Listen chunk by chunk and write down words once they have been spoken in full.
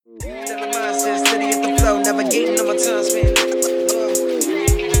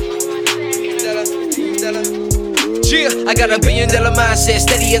I got $1 billion mindset,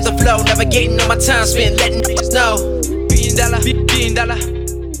 steady as a flow, navigating on my time spent, letting niggas know. Billion dollar.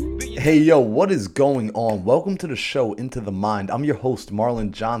 Hey yo, what is going on? Welcome to the show Into the Mind. I'm your host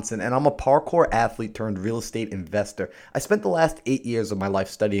Marlon Johnson, and I'm a parkour athlete turned real estate investor. I spent the last 8 years of my life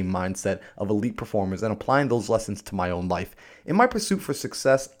studying mindset of elite performers and applying those lessons to my own life. In my pursuit for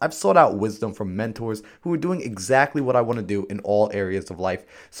success, I've sought out wisdom from mentors who are doing exactly what I want to do in all areas of life.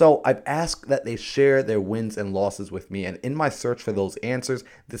 So I've asked that they share their wins and losses with me, and in my search for those answers,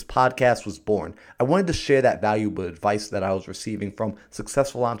 this podcast was born. I wanted to share that valuable advice that I was receiving from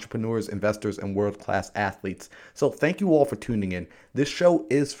successful entrepreneurs, investors, and world-class athletes. So thank you all for tuning in. This show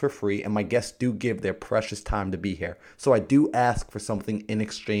is for free, and my guests do give their precious time to be here. So I do ask for something in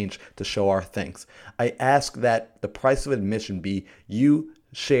exchange to show our thanks. I ask that the price of admission be you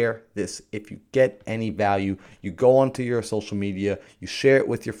share this. If you get any value, you go onto your social media, you share it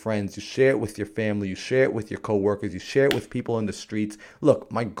with your friends, you share it with your family, you share it with your coworkers, you share it with people in the streets.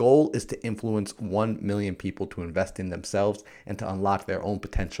 Look, my goal is to influence 1 million people to invest in themselves and to unlock their own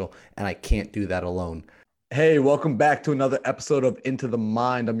potential, and I can't do that alone. Hey, welcome back to another episode of Into the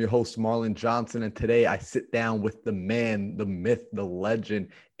Mind. I'm your host, Marlon Johnson, and today I sit down with the man, the myth, the legend,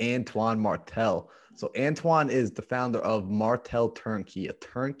 Antoine Martel. So Antoine is the founder of Martel Turnkey, a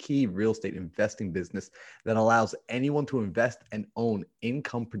turnkey real estate investing business that allows anyone to invest and own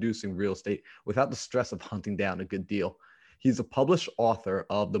income-producing real estate without the stress of hunting down a good deal. He's a published author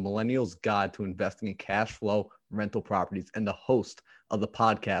of The Millennial's Guide to Investing in Cash Flow Rental Properties and the host of the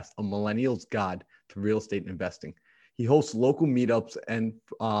podcast, A Millennial's Guide to Real Estate Investing. He hosts local meetups and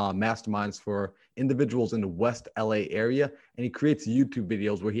masterminds for individuals in the West LA area, and he creates YouTube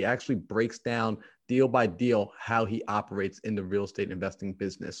videos where he actually breaks down deal by deal how he operates in the real estate investing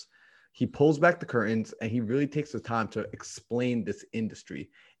business. He pulls back the curtains and he really takes the time to explain this industry.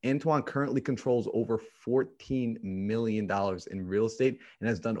 Antoine currently controls over $14 million in real estate and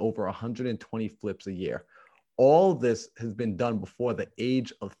has done over 120 flips a year. All this has been done before the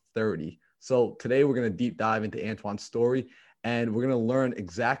age of 30. So today we're going to deep dive into Antoine's story and we're going to learn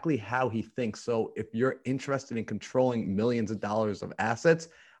exactly how he thinks. So if you're interested in controlling millions of dollars of assets,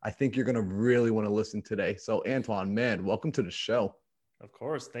 I think you're going to really want to listen today. So Antoine, man, welcome to the show. Of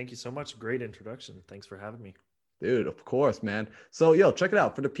course. Thank you so much. Great introduction. Thanks for having me. Dude, of course, man. So, yo, check it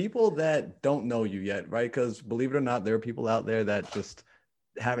out. For the people that don't know you yet, right? Because believe it or not, there are people out there that just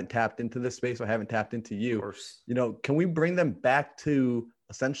haven't tapped into this space or haven't tapped into you. Of course. You know, can we bring them back to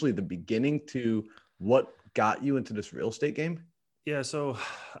essentially the beginning to what got you into this real estate game? Yeah. So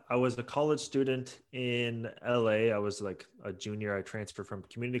I was a college student in LA. I was like a junior. I transferred from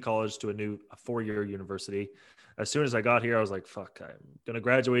community college to a 4-year university. As soon as I got here, I was like, fuck, I'm going to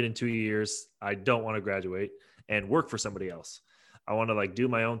graduate in 2 years. I don't want to graduate and work for somebody else. I want to like do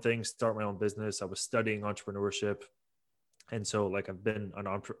my own thing, start my own business. I was studying entrepreneurship. And so like I've been an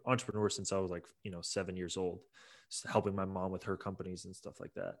entrepreneur since I was like, 7 years old, helping my mom with her companies and stuff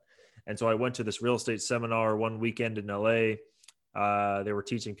like that. And so I went to this real estate seminar one weekend in LA. They were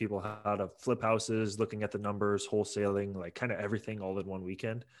teaching people how to flip houses, looking at the numbers, wholesaling, like kind of everything all in one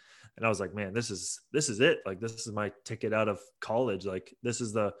weekend. And I was like, man, this is it. Like, this is my ticket out of college. Like, this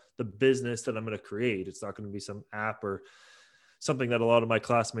is the business that I'm going to create. It's not going to be some app or something that a lot of my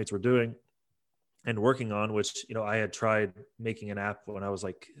classmates were doing and working on, which, I had tried making an app when I was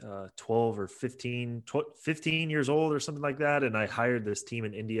like 12 or 15 years old or something like that. And I hired this team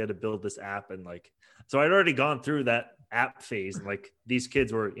in India to build this app. And like, so I'd already gone through that app phase. And like these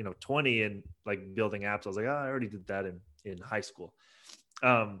kids were, 20 and like building apps. I was like, I already did that in high school.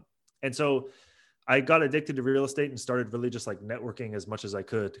 And so I got addicted to real estate and started really just like networking as much as I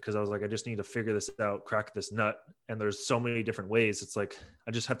could, because I was like, I just need to figure this out, crack this nut. And there's so many different ways. It's like,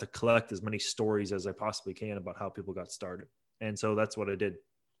 I just have to collect as many stories as I possibly can about how people got started. And so that's what I did.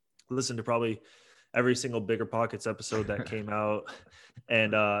 Listen to probably every single Bigger Pockets episode that came out.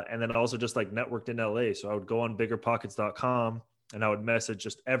 And then also just like networked in LA. So I would go on biggerpockets.com and I would message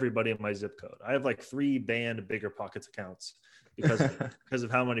just everybody in my zip code. I have like 3 banned Bigger Pockets accounts because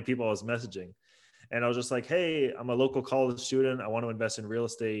of how many people I was messaging. And I was just like, hey, I'm a local college student. I want to invest in real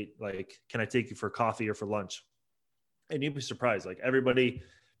estate. Like, can I take you for coffee or for lunch? And you'd be surprised. Like everybody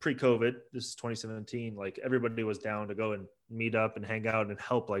pre-COVID, this is 2017, like everybody was down to go and meet up and hang out and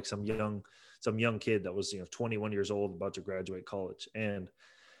help like some young kid that was, 21 years old, about to graduate college. And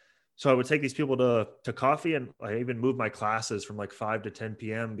so I would take these people to coffee, and I even moved my classes from like 5 to 10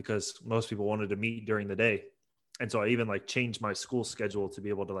 p.m. because most people wanted to meet during the day. And so I even like changed my school schedule to be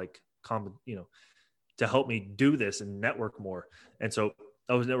able to like to help me do this and network more. And so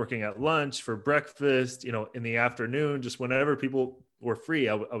I was networking at lunch, for breakfast, in the afternoon, just whenever people were free,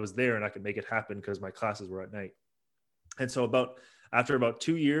 I was there and I could make it happen because my classes were at night. And so after about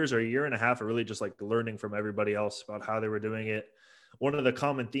 2 years or a year and a half of really just like learning from everybody else about how they were doing it, one of the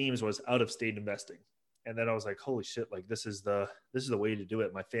common themes was out of state investing. And then I was like, holy shit, like this is the way to do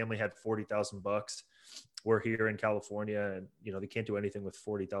it. My family had $40,000. We're here in California, and they can't do anything with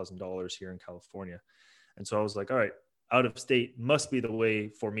 $40,000 here in California. And so I was like, all right, out of state must be the way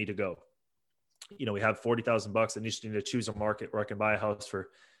for me to go. We have $40,000 and you just need to choose a market where I can buy a house for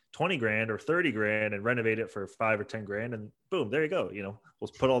 20 grand or 30 grand and renovate it for 5 or 10 grand. And boom, there you go.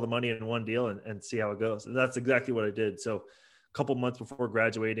 We'll put all the money in one deal and see how it goes. And that's exactly what I did. So a couple months before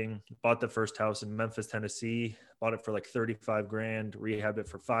graduating, bought the first house in Memphis, Tennessee, bought it for like 35 grand, rehabbed it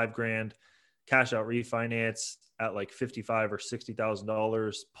for 5 grand, cash out refinance at like $55,000 or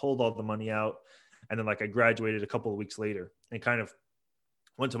 $60,000, pulled all the money out. And then like I graduated a couple of weeks later and kind of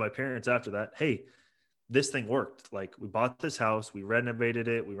went to my parents after that. Hey, this thing worked. Like we bought this house, we renovated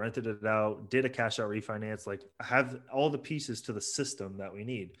it, we rented it out, did a cash out refinance. Like I have all the pieces to the system that we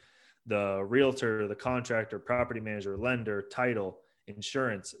need. The realtor, the contractor, property manager, lender, title,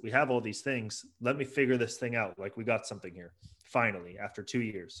 insurance. We have all these things. Let me figure this thing out. Like we got something here finally after 2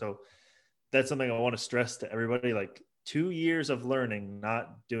 years. So that's something I want to stress to everybody. Like 2 years of learning,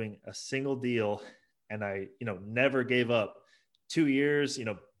 not doing a single deal. And I, never gave up. 2 years,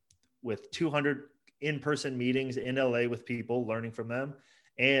 with 200 in-person meetings in LA with people, learning from them,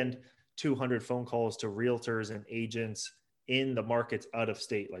 and 200 phone calls to realtors and agents in the markets out of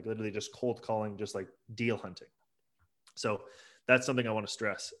state, like literally just cold calling, just like deal hunting. So that's something I want to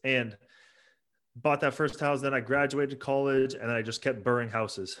stress. And bought that first house. Then I graduated college and I just kept burring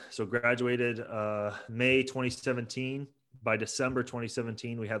houses. So graduated May 2017. By December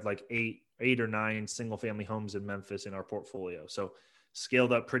 2017, we had like eight or nine single family homes in Memphis in our portfolio. So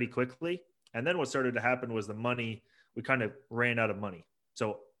scaled up pretty quickly. And then what started to happen was we kind of ran out of money.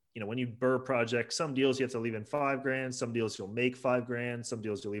 So, when you burr projects, some deals you have to leave in 5 grand, some deals you'll make 5 grand, some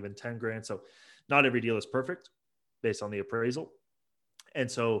deals you'll leave in 10 grand. So not every deal is perfect based on the appraisal. And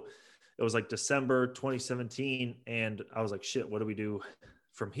so it was like December 2017. And I was like, shit, what do we do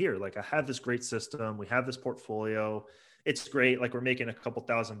from here? Like I have this great system. We have this portfolio. It's great. Like we're making a couple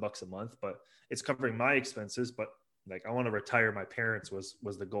 $1,000 a month, but it's covering my expenses. But like, I want to retire my parents was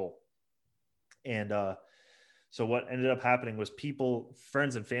the goal. And so what ended up happening was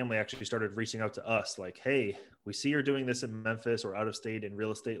friends and family actually started reaching out to us like, hey, we see you're doing this in Memphis or out of state in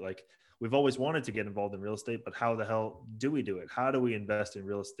real estate. Like we've always wanted to get involved in real estate, but how the hell do we do it? How do we invest in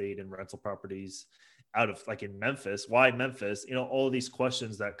real estate and rental properties out of like in Memphis? Why Memphis? All of these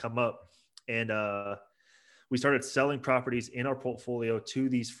questions that come up. And we started selling properties in our portfolio to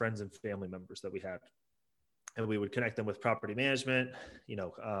these friends and family members that we had. And we would connect them with property management.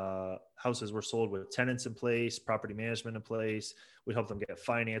 Houses were sold with tenants in place, property management in place. We'd help them get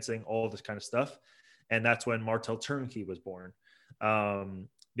financing, all this kind of stuff. And that's when Martel Turnkey was born.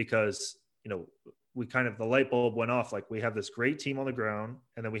 Because, we the light bulb went off. Like we have this great team on the ground,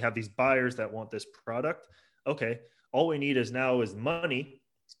 and then we have these buyers that want this product. Okay. All we need is money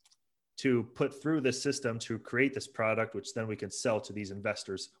to put through this system to create this product, which then we can sell to these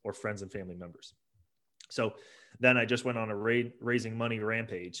investors or friends and family members. So then I just went on a raising money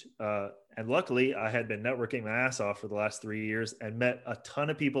rampage. And luckily I had been networking my ass off for the last 3 years and met a ton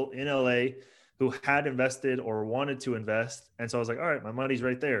of people in LA who had invested or wanted to invest. And so I was like, all right, my money's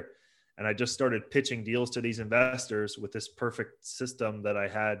right there. And I just started pitching deals to these investors with this perfect system that I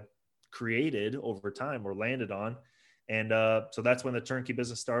had created over time or landed on. And so that's when the turnkey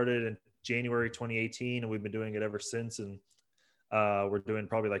business started in January 2018. And we've been doing it ever since. And we're doing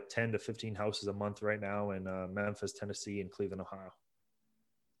probably like 10 to 15 houses a month right now in Memphis, Tennessee, and Cleveland, Ohio.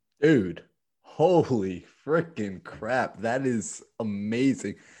 Dude, holy freaking crap. That is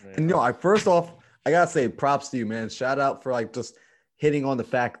amazing. Yeah. And first off, I gotta say props to you, man. Shout out for like just hitting on the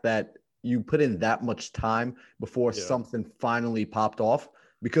fact that you put in that much time before something finally popped off,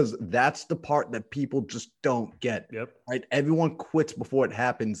 because that's the part that people just don't get. Yep. Right? Everyone quits before it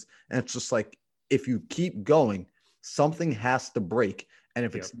happens. And it's just like, if you keep going, something has to break. And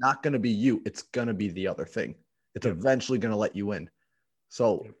if it's not going to be you, it's going to be the other thing. It's eventually going to let you in.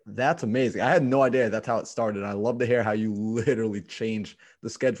 So that's amazing. I had no idea that's how it started. I love to hear how you literally changed the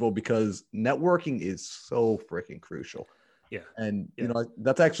schedule, because networking is so freaking crucial. Yeah. And,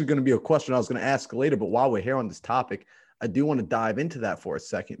 that's actually going to be a question I was going to ask later. But while we're here on this topic, I do want to dive into that for a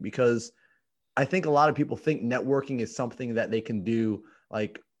second, because I think a lot of people think networking is something that they can do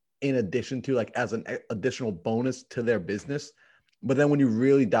like in addition to, like as an additional bonus to their business. But then when you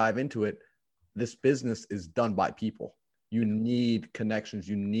really dive into it, this business is done by people. You need connections.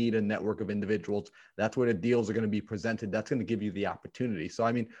 You need a network of individuals. That's where the deals are going to be presented. That's going to give you the opportunity. So,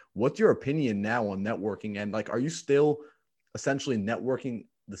 I mean, what's your opinion now on networking? And like, are you still essentially networking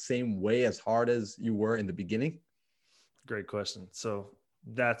the same way as hard as you were in the beginning? Great question. So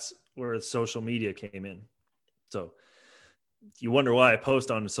that's where social media came in. So you wonder why I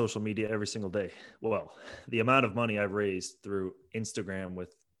post on social media every single day. Well, the amount of money I've raised through Instagram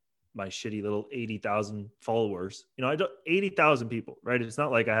with my shitty little 80,000 followers, I don't 80,000 people, right? It's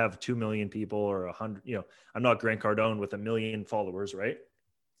not like I have 2 million people or 100, I'm not Grant Cardone with 1 million followers, right?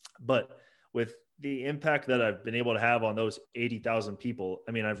 But with the impact that I've been able to have on those 80,000 people,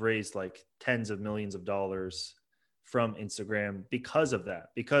 I mean, I've raised like tens of millions of dollars from Instagram because of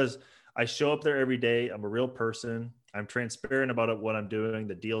that, because I show up there every day. I'm a real person. I'm transparent about it, what I'm doing,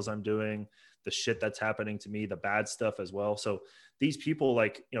 the deals I'm doing, the shit that's happening to me, the bad stuff as well. So these people,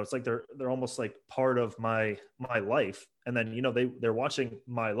 like, it's like they're almost like part of my life. And then, they're watching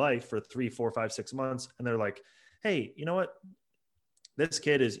my life for 3, 4, 5, 6 months. And they're like, hey, you know what? This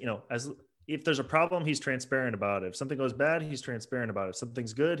kid is, as if there's a problem, he's transparent about it. If something goes bad, he's transparent about it. If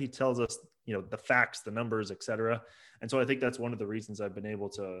something's good, he tells us, the facts, the numbers, etc. And so I think that's one of the reasons I've been able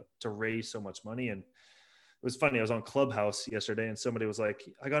to raise so much money. And it was funny. I was on Clubhouse yesterday and somebody was like,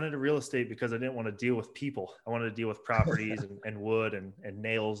 I got into real estate because I didn't want to deal with people. I wanted to deal with properties and wood and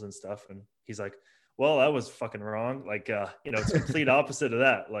nails and stuff. And he's like, well, that was fucking wrong. Like, it's complete opposite of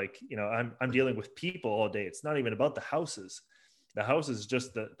that. Like, I'm dealing with people all day. It's not even about the houses. The house is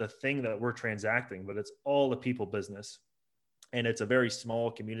just the thing that we're transacting, but it's all a people business. And it's a very small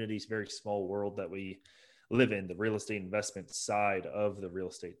community, very small world that we live in, the real estate investment side of the real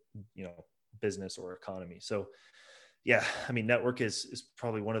estate, business or economy. So yeah, I mean, network is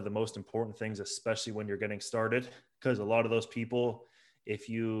probably one of the most important things, especially when you're getting started, because a lot of those people, if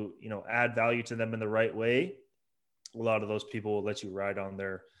you, add value to them in the right way, a lot of those people will let you ride on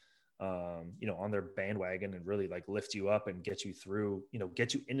their, on their bandwagon and really like lift you up and get you through,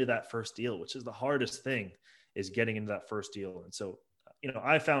 get you into that first deal, which is the hardest thing, is getting into that first deal. And so,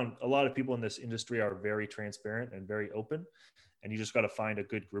 I found a lot of people in this industry are very transparent and very open, and you just got to find a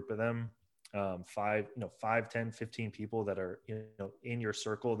good group of them. 5, 10, 15 people that are, in your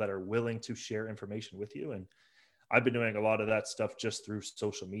circle that are willing to share information with you. And I've been doing a lot of that stuff just through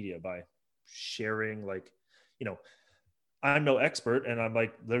social media by sharing, like, I'm no expert, and I'm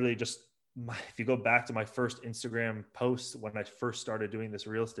like literally just if you go back to my first Instagram post when I first started doing this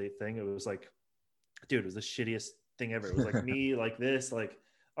real estate thing, it was like, dude, it was the shittiest thing ever. It was like me like this, like,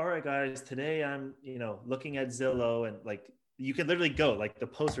 all right, guys, today I'm, looking at Zillow, and like, you can literally go, like, the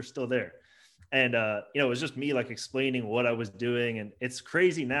posts are still there. And, it was just me like explaining what I was doing. And it's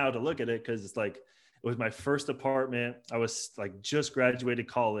crazy now to look at it, because it's like, it was my first apartment. I was like just graduated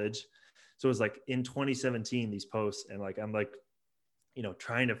college. So it was like in 2017, these posts, and like, I'm like,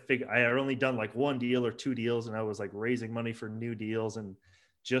 trying to figure, I had only done like 1 deal or 2 deals, and I was like raising money for new deals and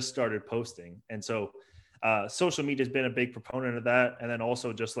just started posting. And so social media has been a big proponent of that. And then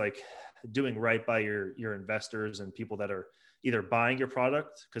also just like doing right by your investors and people that are either buying your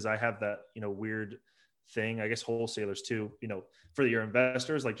product, because I have that, weird thing, I guess wholesalers too, for your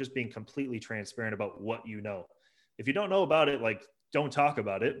investors, like just being completely transparent about what if you don't know about it, like, don't talk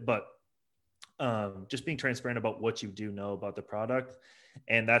about it, but just being transparent about what you do know about the product.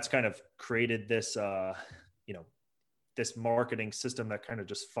 And that's kind of created this, this marketing system that kind of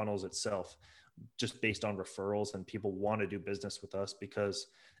just funnels itself just based on referrals, and people want to do business with us because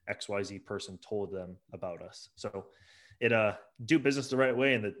XYZ person told them about us. So do business the right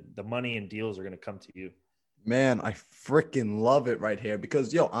way, and the money and deals are going to come to you. Man, I freaking love it right here,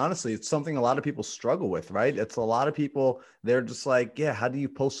 because, honestly, it's something a lot of people struggle with, right? It's a lot of people, they're just like, yeah, how do you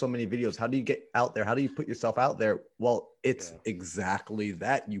post so many videos? How do you get out there? How do you put yourself out there? Well, it's exactly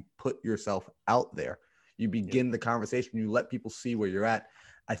that. You put yourself out there. You begin the conversation. You let people see where you're at.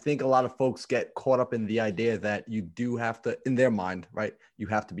 I think a lot of folks get caught up in the idea that you do have to, in their mind, right? You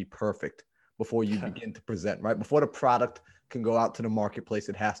have to be perfect before you begin to present, right? Before the product can go out to the marketplace,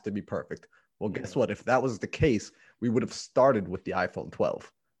 it has to be perfect. Well, guess what? If that was the case, we would have started with the iPhone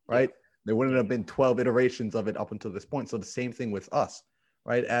 12, right? Yeah. There wouldn't have been 12 iterations of it up until this point. So the same thing with us,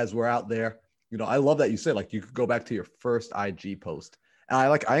 right? As we're out there, I love that you said, like, you could go back to your first IG post.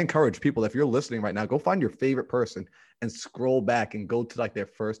 And I encourage people, if you're listening right now, go find your favorite person and scroll back and go to like their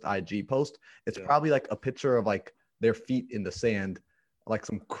first IG post. It's probably like a picture of like their feet in the sand, like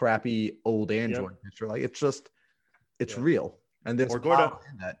some crappy old Android picture. Like, it's real. And there's power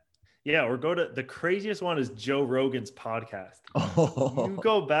in that. Yeah, or go to the craziest one is Joe Rogan's podcast. You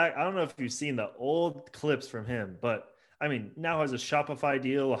go back. I don't know if you've seen the old clips from him, but I mean, now has a Shopify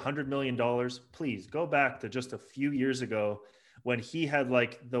deal, $100 million. Please go back to just a few years ago when he had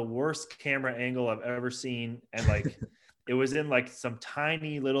like the worst camera angle I've ever seen. And like, it was in like some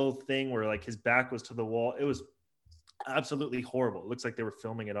tiny little thing where like his back was to the wall. It was absolutely horrible. It looks like they were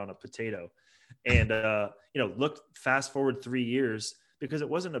filming it on a potato. And, look, fast forward 3 years, because it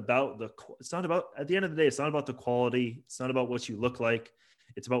wasn't about it's not about, at the end of the day, it's not about the quality. It's not about what you look like.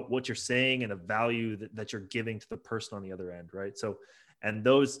 It's about what you're saying and the value that you're giving to the person on the other end. Right. So, and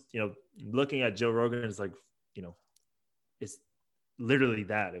those, looking at Joe Rogan is like, it's literally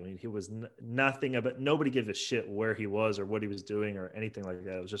that. I mean, he was nothing about, nobody gave a shit where he was or what he was doing or anything like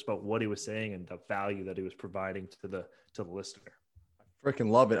that. It was just about what he was saying and the value that he was providing to the listener.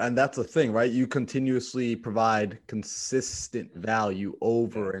 Freaking love it. And that's the thing, right? You continuously provide consistent value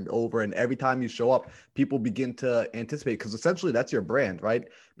over and over. And every time you show up, people begin to anticipate, because essentially that's your brand, right?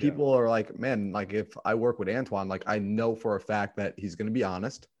 People are like, man, like if I work with Antoine, like I know for a fact that he's going to be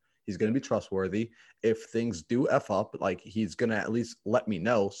honest. He's going to be trustworthy. If things do F up, like he's going to at least let me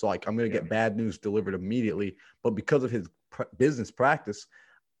know. So like I'm going to get bad news delivered immediately. But because of his business practice,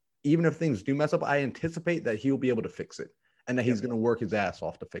 even if things do mess up, I anticipate that he'll be able to fix it. And that he's going to work his ass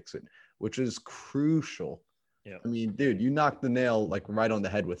off to fix it, which is crucial. Yeah. I mean, dude, you knocked the nail like right on the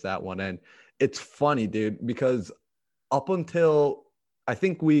head with that one. And it's funny, dude, because up until I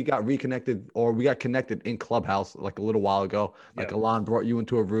think we got reconnected, or we got connected in Clubhouse like a little while ago, like Alon brought you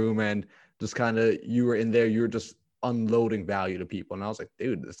into a room and just kind of, you were in there, you were just unloading value to people. And I was like,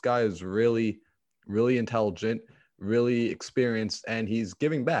 dude, this guy is really, really intelligent, really experienced, and he's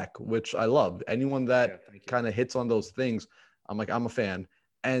giving back, which I love. Anyone that kind of hits on those things, I'm like, I'm a fan.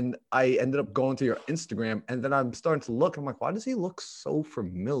 And I ended up going to your Instagram, and then I'm starting to look, I'm like, why does he look so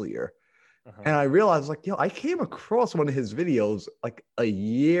familiar? And I realized, like, I came across one of his videos like a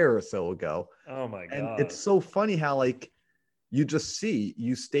year or so ago. Oh my God. And it's so funny how like you just see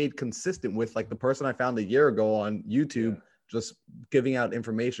you stayed consistent with like the person I found a year ago on YouTube, just giving out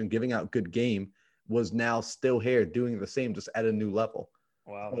information, giving out good game, was now still here doing the same, just at a new level.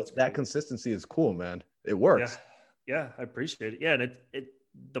 Wow. So that consistency is cool, man. It works. Yeah, I appreciate it. Yeah. And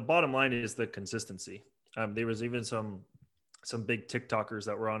the bottom line is the consistency. There was even some big TikTokers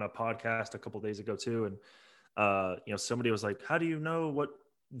that were on a podcast a couple of days ago too. And, somebody was like, how do you know what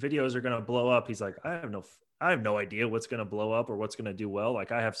videos are going to blow up? He's like, I have no idea what's going to blow up or what's going to do well.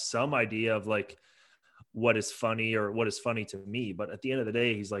 Like I have some idea of like what is funny or what is funny to me. But at the end of the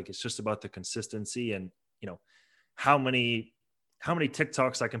day, he's like, it's just about the consistency and, how many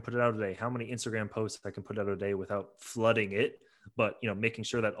TikToks I can put out a day, how many Instagram posts I can put out a day without flooding it, but, making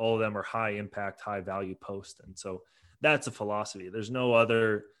sure that all of them are high impact, high value posts. And so that's a philosophy. There's no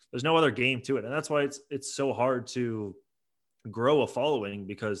other game to it. And that's why it's so hard to grow a following,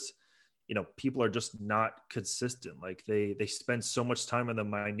 because, people are just not consistent. Like they spend so much time on the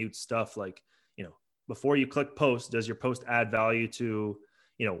minute stuff. Like, before you click post, does your post add value to,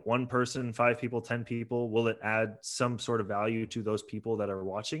 one person, 5 people, 10 people? Will it add some sort of value to those people that are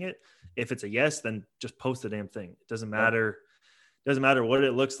watching it? If it's a yes, then just post the damn thing. It doesn't matter. Doesn't matter what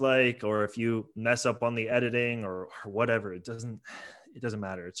it looks like, or if you mess up on the editing or whatever, it doesn't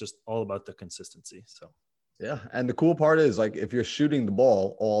matter. It's just all about the consistency. So, yeah. And the cool part is, like, if you're shooting the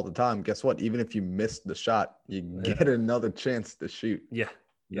ball all the time, guess what? Even if you miss the shot, you get another chance to shoot. Yeah.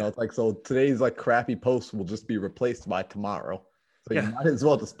 It's like, so today's like crappy post will just be replaced by tomorrow. So you might as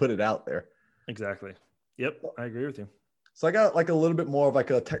well just put it out there. Exactly. Yep. I agree with you. So I got like a little bit more of like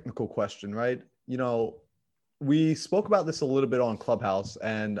a technical question, right? We spoke about this a little bit on Clubhouse,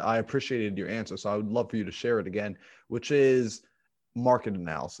 and I appreciated your answer. So I would love for you to share it again, which is market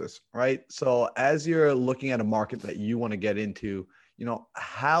analysis, right? So as you're looking at a market that you want to get into,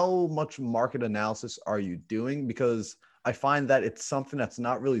 how much market analysis are you doing? Because I find that it's something that's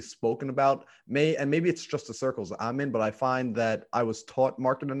not really spoken about. Maybe it's just the circles I'm in, but I find that I was taught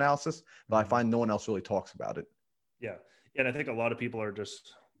market analysis, but I find no one else really talks about it. Yeah. And I think a lot of people are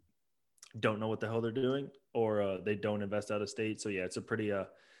just don't know what the hell they're doing, or they don't invest out of state. So yeah, it's a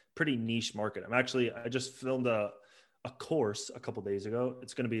pretty niche market. I just filmed a course a couple days ago.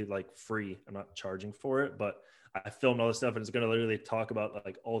 It's going to be like free. I'm not charging for it, but I filmed all this stuff, and it's going to literally talk about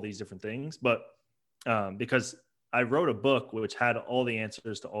like all these different things. But because I wrote a book which had all the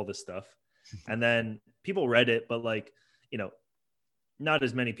answers to all this stuff, and then people read it, but like, not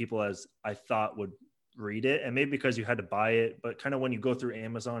as many people as I thought would read it. And maybe because you had to buy it, but kind of when you go through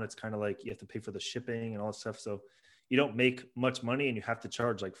Amazon, it's kind of like you have to pay for the shipping and all that stuff. So you don't make much money, and you have to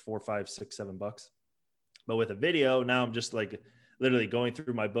charge like $4, $5, $6, $7. But with a video, now I'm just like literally going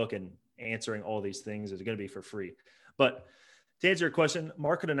through my book and answering all these things is going to be for free. But To answer your question,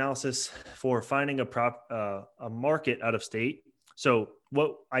 market analysis for finding a market out of state. So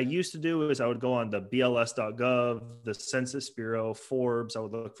what I used to do is I would go on the BLS.gov, the Census Bureau, Forbes. I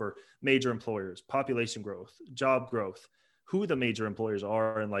would look for major employers, population growth, job growth, who the major employers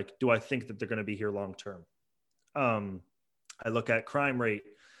are, and like, do I think that they're going to be here long term? I look at crime rate.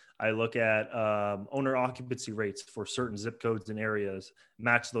 I look at owner occupancy rates for certain zip codes and areas,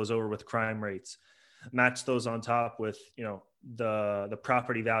 match those over with crime rates, match those on top with, you know, the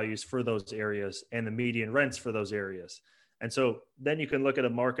property values for those areas and the median rents for those areas. And so then you can look at a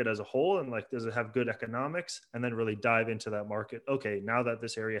market as a whole and like, does it have good economics? And then really dive into that market. Okay, now that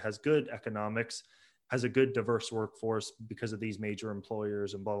this area has good economics, has a good diverse workforce because of these major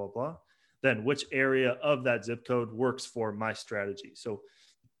employers and blah, blah, blah, then which area of that zip code works for my strategy? So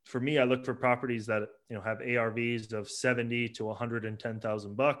for me, I look for properties that, you know, have ARVs of 70 to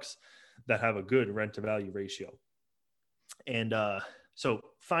 110,000 bucks that have a good rent to value ratio. And so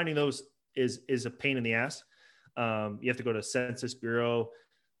finding those is a pain in the ass. You have to go to Census Bureau,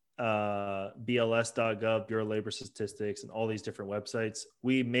 BLS.gov, Bureau of Labor Statistics, and all these different websites.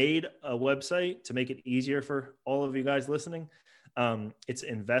 We made a website to make it easier for all of you guys listening. It's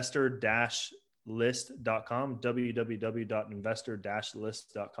investor-list.com,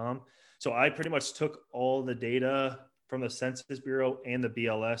 www.investor-list.com. So I pretty much took all the data from the Census Bureau and the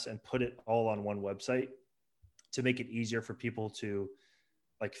BLS and put it all on one website to make it easier for people to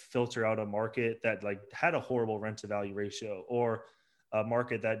like filter out a market that like had a horrible rent to value ratio, or a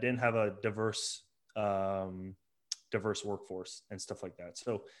market that didn't have a diverse workforce and stuff like that.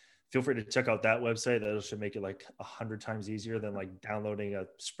 So feel free to check out that website. That should make it like 100 times easier than like downloading a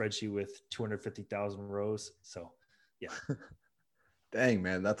spreadsheet with 250,000 rows. So yeah. Dang,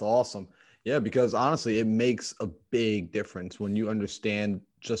 man, that's awesome. Yeah, because honestly, it makes a big difference when you understand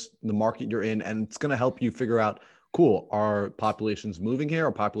just the market you're in, and it's going to help you figure out, cool, are populations moving here?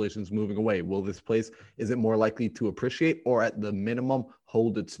 Are populations moving away? Will this place, is it more likely to appreciate or at the minimum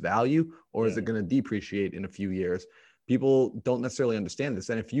hold its value, or is it going to depreciate in a few years? People don't necessarily understand this.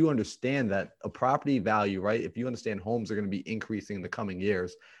 And if you understand that a property value, right, if you understand homes are going to be increasing in the coming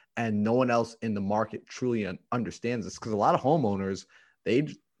years, and no one else in the market truly understands this, because a lot of homeowners, they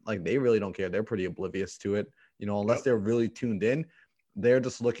really don't care. They're pretty oblivious to it, you know, unless they're really tuned in. They're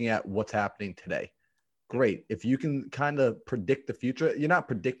just looking at what's happening today. Great. If you can kind of predict the future, you're not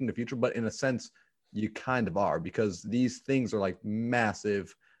predicting the future, but in a sense, you kind of are, because these things are like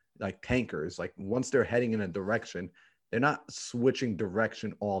massive, like tankers. Like once they're heading in a direction, they're not switching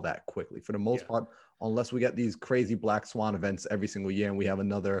direction all that quickly for the most part, unless we get these crazy black swan events every single year and we have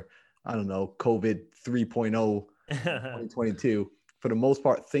another, I don't know, COVID 3.0 2022. For the most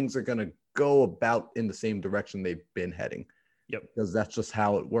part, things are going to go about in the same direction they've been heading. Yep. Because that's just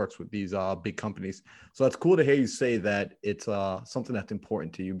how it works with these big companies. So it's cool to hear you say that it's something that's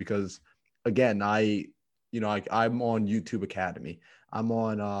important to you, because again, I'm on YouTube Academy. I'm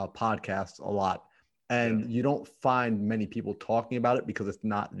on podcasts a lot, and you don't find many people talking about it because it's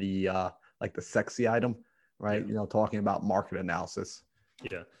not the like the sexy item, right? You know, talking about market analysis.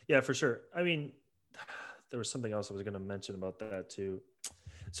 Yeah, for sure. I mean, there was something else I was going to mention about that too.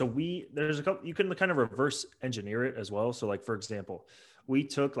 So there's a couple, you can kind of reverse engineer it as well. So like, for example, we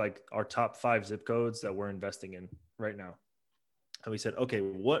took like our top 5 zip codes that we're investing in right now. And we said, okay,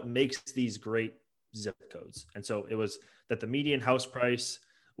 what makes these great zip codes? And so it was that the median house price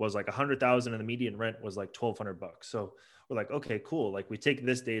was like 100,000 and the median rent was like 1,200 bucks. So we're like, okay, cool. Like we take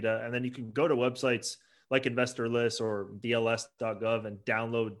this data, and then you can go to websites like Investor List or BLS.gov and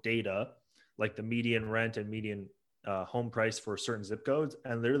download data like the median rent and median home price for certain zip codes,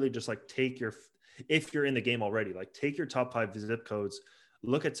 and literally just like if you're in the game already, like take your top 5 zip codes,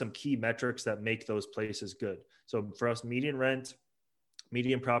 look at some key metrics that make those places good. So for us, median rent,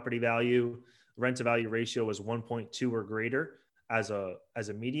 median property value, rent to value ratio was 1.2 or greater as a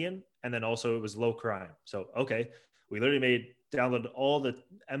median. And then also it was low crime. So, okay, we literally downloaded all the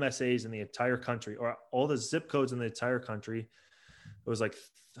MSAs in the entire country, or all the zip codes in the entire country. It was like,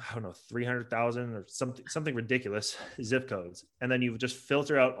 I don't know, 300,000 or something ridiculous zip codes. And then you just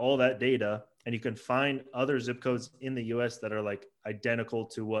filter out all that data, and you can find other zip codes in the US that are like identical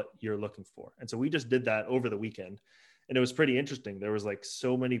to what you're looking for. And so we just did that over the weekend, and it was pretty interesting. There was like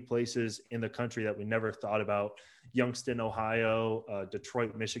so many places in the country that we never thought about. Youngstown, Ohio,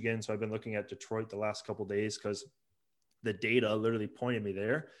 Detroit, Michigan. So I've been looking at Detroit the last couple of days because the data literally pointed me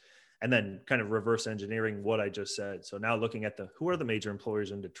there. And then kind of reverse engineering what I just said. So now looking at who are the major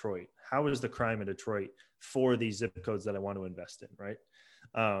employers in Detroit? How is the crime in Detroit for these zip codes that I want to invest in, right?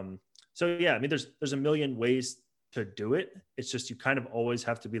 So yeah, I mean, there's a million ways to do it. It's just, you kind of always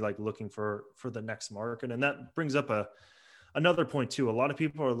have to be like looking for the next market. And that brings up a another point too, a lot of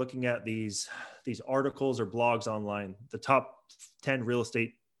people are looking at these articles or blogs online, the top 10 real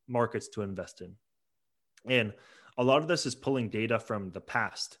estate markets to invest in. And a lot of this is pulling data from the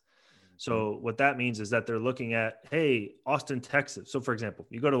past. So what that means is that they're looking at, hey, Austin, Texas. So for example,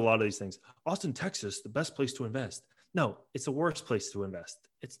 you go to a lot of these things, Austin, Texas, the best place to invest. No, it's the worst place to invest.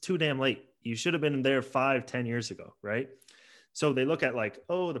 It's too damn late. You should have been there 5-10 years ago, right? So they look at like,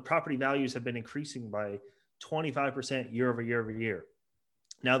 oh, the property values have been increasing by 25% year over year over year.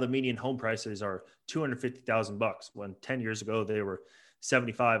 Now the median home prices are $250,000 when 10 years ago they were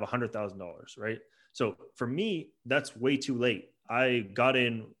 $75,000, $100,000, right? So for me, that's way too late. I got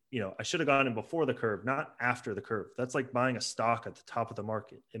in, I should have gone in before the curve, not after the curve. That's like buying a stock at the top of the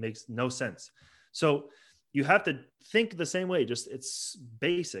market. It makes no sense. So you have to think the same way. Just it's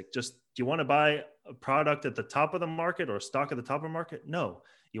basic. Just, do you want to buy a product at the top of the market or a stock at the top of the market? No.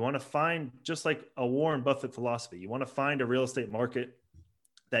 You want to find, just like a Warren Buffett philosophy, you want to find a real estate market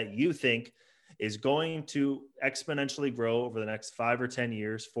that you think is going to exponentially grow over the next 5 or 10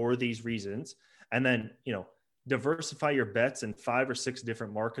 years for these reasons. And then, diversify your bets in 5 or 6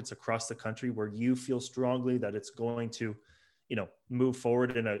 different markets across the country where you feel strongly that it's going to, move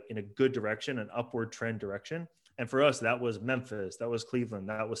forward in a good direction, an upward trend direction. And for us, that was Memphis, that was Cleveland,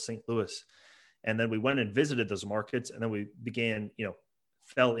 that was St. Louis. And then we went and visited those markets, and then we began,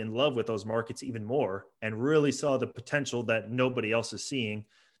 fell in love with those markets even more and really saw the potential that nobody else is seeing,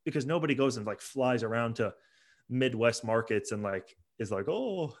 because nobody goes and like flies around to Midwest markets and like is like,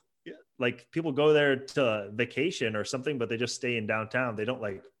 oh, yeah. Like people go there to vacation or something, but they just stay in downtown. They don't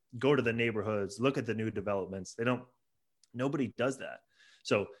like go to the neighborhoods, look at the new developments. Nobody does that.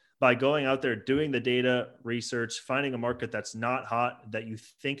 So by going out there, doing the data research, finding a market that's not hot, that you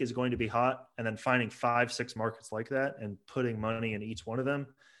think is going to be hot, and then finding 5-6 markets like that and putting money in each one of them,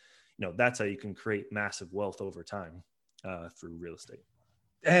 that's how you can create massive wealth over time through real estate.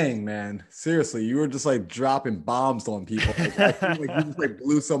 Dang, man. Seriously, you were just like dropping bombs on people. Like, I feel like you just like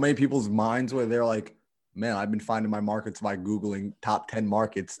blew so many people's minds where they're like, man, I've been finding my markets by Googling top 10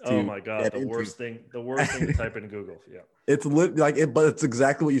 markets. Oh my God. The worst thing to type in Google. Yeah. It's but it's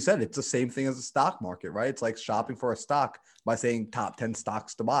exactly what you said. It's the same thing as the stock market, right? It's like shopping for a stock by saying top 10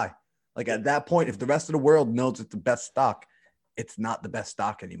 stocks to buy. Like at that point, if the rest of the world knows it's the best stock, it's not the best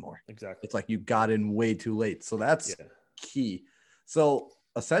stock anymore. Exactly. It's like you got in way too late. So that's key. So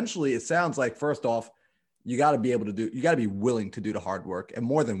essentially, it sounds like, first off, you got to be willing to do the hard work, and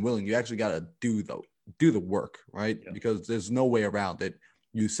more than willing, you actually got to do the work, right? Yeah. Because there's no way around it.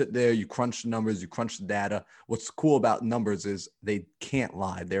 You sit there, you crunch the numbers, you crunch the data. What's cool about numbers is they can't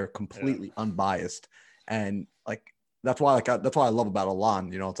lie. They're completely unbiased. And like, that's why I love about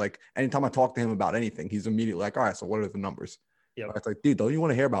Alon, it's like anytime I talk to him about anything, he's immediately like, all right, so what are the numbers? Yeah. It's like, dude, don't you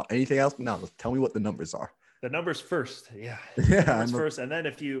want to hear about anything else? No, tell me what the numbers are. The numbers first. Yeah. First. And then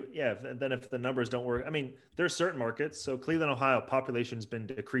if the numbers don't work, I mean, there's certain markets. So Cleveland, Ohio, population's been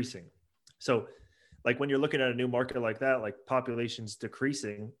decreasing. So like when you're looking at a new market like that, like population's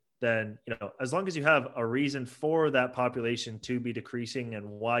decreasing, then, as long as you have a reason for that population to be decreasing and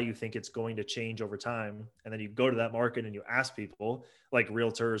why you think it's going to change over time. And then you go to that market and you ask people like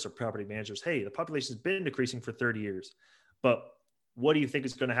realtors or property managers, hey, the population's been decreasing for 30 years, but what do you think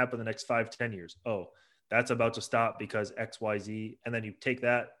is going to happen in the next 5-10 years? Oh, that's about to stop because X, Y, Z. And then you take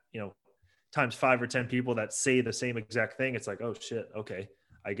that, times 5 or 10 people that say the same exact thing. It's like, oh shit. Okay.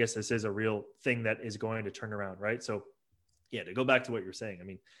 I guess this is a real thing that is going to turn around. Right. So yeah, to go back to what you're saying, I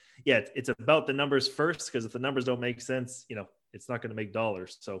mean, yeah, it's about the numbers first, because if the numbers don't make sense, it's not going to make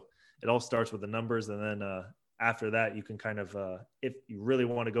dollars. So it all starts with the numbers. And then after that, you can kind of, if you really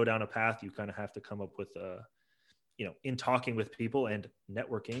want to go down a path, you kind of have to come up with, in talking with people and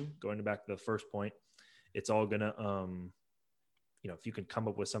networking, going back to the first point, it's all going to, if you can come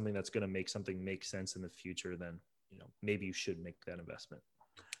up with something that's going to make something make sense in the future, then, maybe you should make that investment.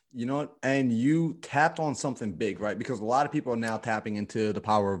 You know what? And you tapped on something big, right? Because a lot of people are now tapping into the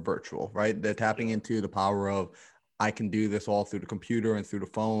power of virtual, right? They're tapping into the power of, I can do this all through the computer and through the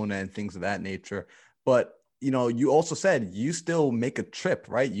phone and things of that nature. But, you also said you still make a trip,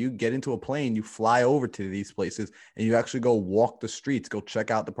 right? You get into a plane, you fly over to these places, and you actually go walk the streets, go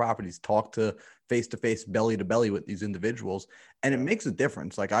check out the properties, talk to face-to-face, belly-to-belly with these individuals. And it makes a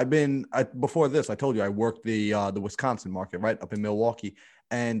difference. Like before this, I told you I worked the Wisconsin market, right, up in Milwaukee.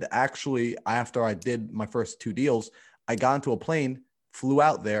 And actually, after I did my first 2 deals, I got into a plane, flew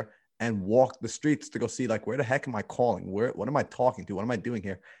out there, and walked the streets to go see, like, where the heck am I calling? What am I talking to? What am I doing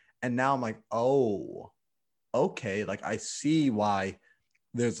here? And now I'm like, oh, okay. Like, I see why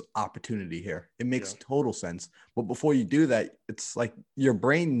there's opportunity here. It makes total sense. But before you do that, it's like your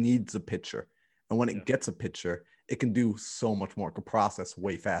brain needs a picture. And when it gets a picture, it can do so much more, it can process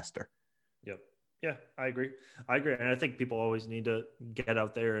way faster. Yep. Yeah, I agree. And I think people always need to get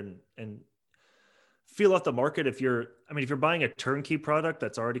out there and feel out the market. If you're buying a turnkey product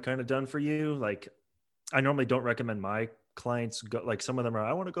that's already kind of done for you, like I normally don't recommend my clients go, like some of them are,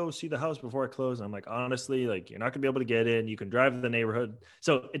 I want to go see the house before I close. And I'm like, honestly, like you're not gonna be able to get in. You can drive the neighborhood.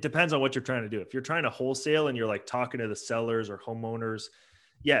 So it depends on what you're trying to do. If you're trying to wholesale and you're like talking to the sellers or homeowners,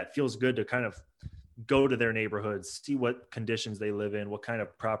 yeah, it feels good to kind of go to their neighborhoods, see what conditions they live in, what kind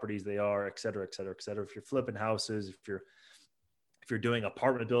of properties they are, et cetera, et cetera, et cetera. If you're flipping houses, if you're doing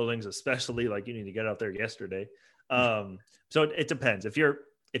apartment buildings, especially, like you need to get out there yesterday. So it depends. If you're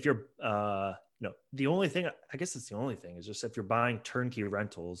the only thing, I guess it's the only thing is just if you're buying turnkey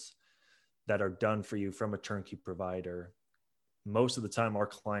rentals that are done for you from a turnkey provider, most of the time our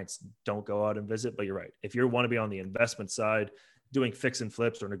clients don't go out and visit, but you're right. If you want to be on the investment side, doing fix and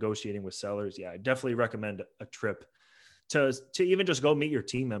flips or negotiating with sellers, yeah, I definitely recommend a trip to even just go meet your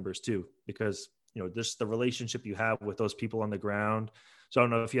team members too, because just the relationship you have with those people on the ground. So I don't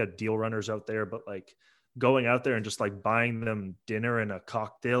know if you had deal runners out there, but like going out there and just like buying them dinner and a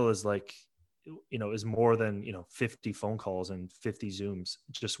cocktail is like, is more than, 50 phone calls and 50 Zooms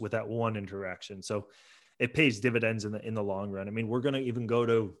just with that one interaction. So it pays dividends in the long run. I mean, we're going to even go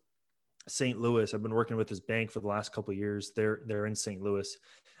to St. Louis. I've been working with this bank for the last couple of years. They're in St. Louis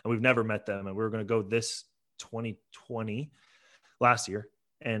and we've never met them. And we were going to go this 2020 last year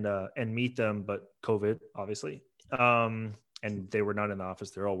and meet them, but COVID obviously. And they were not in the office.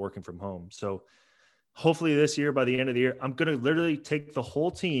 They're all working from home. So hopefully this year, by the end of the year, I'm going to literally take the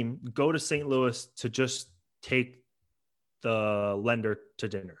whole team, go to St. Louis to just take the lender to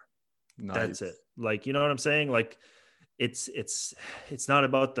dinner. Nice. That's it. Like, you know what I'm saying? Like it's not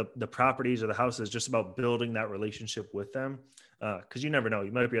about the properties or the houses, just about building that relationship with them. Cause you never know,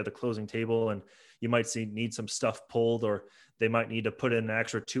 you might be at the closing table and you might need some stuff pulled, or they might need to put in an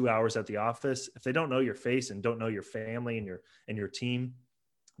extra 2 hours at the office. If they don't know your face and don't know your family and your team,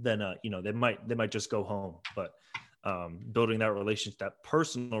 then, they might just go home. But building that relationship, that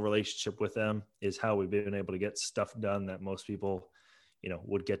personal relationship with them is how we've been able to get stuff done that most people,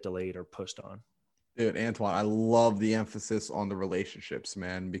 would get delayed or pushed on. Dude, Antoine, I love the emphasis on the relationships,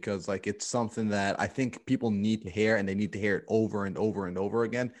 man, because like it's something that I think people need to hear, and they need to hear it over and over and over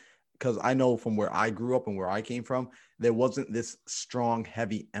again. Because I know from where I grew up and where I came from, there wasn't this strong,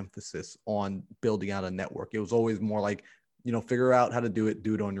 heavy emphasis on building out a network. It was always more like, figure out how to do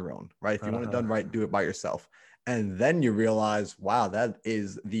it on your own, right? If you want it done right, do it by yourself. And then you realize, wow, that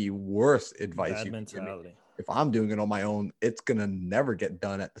is the worst advice. Bad mentality. If I'm doing it on my own, it's going to never get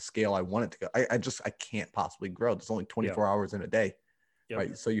done at the scale I want it to go. I can't possibly grow. There's only 24 hours in a day,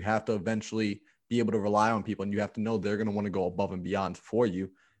 right? So you have to eventually be able to rely on people, and you have to know they're going to want to go above and beyond for you.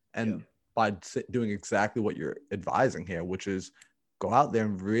 And by doing exactly what you're advising here, which is go out there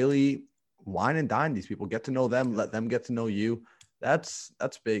and really wine and dine these people, get to know them, let them get to know you. That's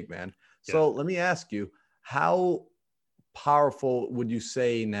big, man. So let me ask you, how powerful would you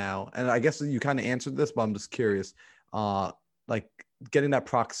say now, and I guess you kind of answered this, but I'm just curious, like getting that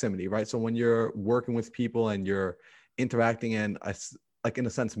proximity, right? So when you're working with people and you're interacting and like in a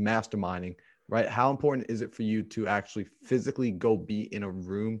sense masterminding, right? How important is it for you to actually physically go be in a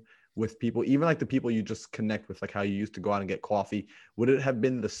room with people, even like the people you just connect with, like how you used to go out and get coffee? Would it have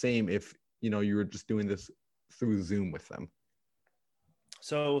been the same if you were just doing this through Zoom with them?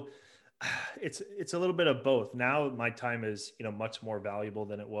 So it's a little bit of both. Now my time is, much more valuable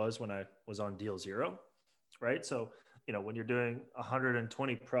than it was when I was on Deal Zero, right? So, when you're doing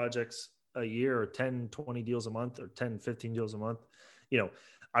 120 projects a year or 10, 20 deals a month or 10, 15 deals a month,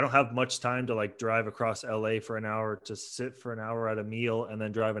 I don't have much time to like drive across LA for an hour, to sit for an hour at a meal and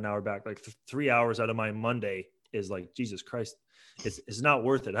then drive an hour back. Like 3 hours out of my Monday is like, Jesus Christ, it's not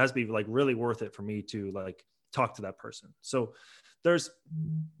worth it. It has to be like really worth it for me to like talk to that person. So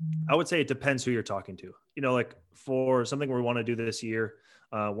I would say it depends who you're talking to. Like for something we want to do this year,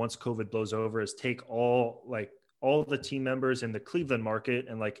 once COVID blows over, is take all the team members in the Cleveland market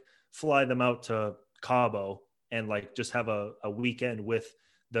and like fly them out to Cabo and like just have a weekend with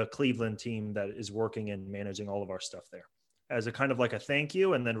the Cleveland team that is working and managing all of our stuff there as a kind of like a thank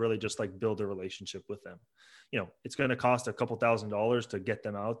you, and then really just like build a relationship with them. It's going to cost a couple $1,000s to get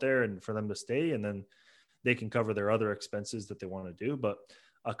them out there and for them to stay, and then they can cover their other expenses that they want to do. But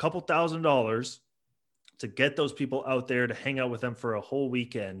a couple $1,000s to get those people out there to hang out with them for a whole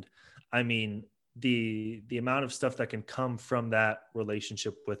weekend. I mean, the amount of stuff that can come from that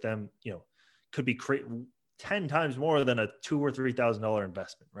relationship with them, could be 10 times more than a $2,000 or $3,000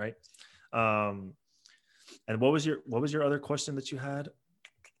 investment. Right. And what was your other question that you had?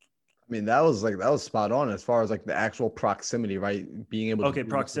 I mean, that was spot on as far as like the actual proximity, right? Being able to Okay, do this with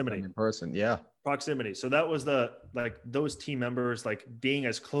them proximity. in person. Yeah. Proximity. So that was the like those team members like being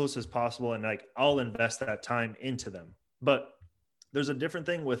as close as possible, and like I'll invest that time into them. But there's a different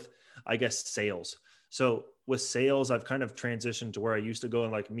thing with, I guess, sales. So with sales, I've kind of transitioned to where I used to go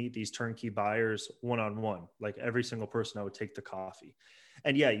and like meet these turnkey buyers one-on-one. Like every single person I would take the coffee.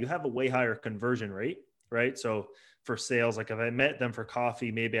 And yeah, you have a way higher conversion rate, right? So for sales, like if I met them for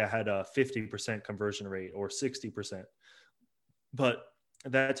coffee, maybe I had a 50% conversion rate or 60%. But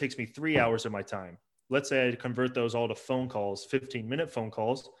that takes me 3 hours of my time. Let's say I convert those all to phone calls, 15-minute phone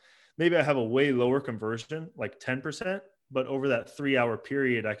calls. Maybe I have a way lower conversion, like 10%, but over that 3 hour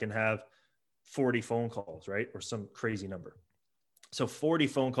period, I can have 40 phone calls, right? Or some crazy number. So 40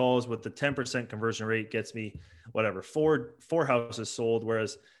 phone calls with the 10% conversion rate gets me whatever, four houses sold.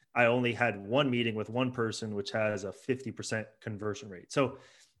 Whereas I only had one meeting with one person, which has a 50% conversion rate. So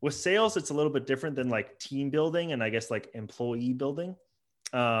with sales, it's a little bit different than like team building and I guess like employee building.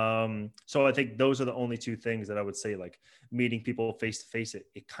 So I think those are the only two things that I would say, like meeting people face to face.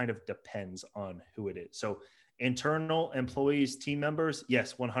 It kind of depends on who it is. So internal employees, team members,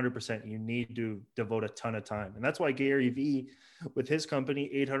 yes, 100%. You need to devote a ton of time. And that's why Gary Vee, with his company,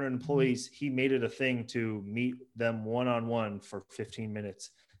 800 employees, he made it a thing to meet them one-on-one for 15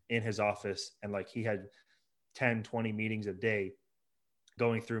 minutes in his office. And like he had 10, 20 meetings a day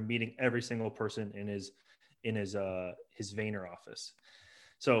going through meeting every single person in his Vayner office.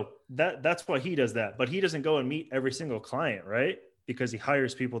 So that's why he does that, but he doesn't go and meet every single client, right? Because he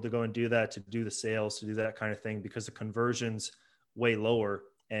hires people to go and do that, to do the sales, to do that kind of thing, because the conversion's way lower.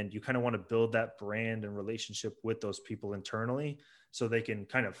 And you kind of want to build that brand and relationship with those people internally so they can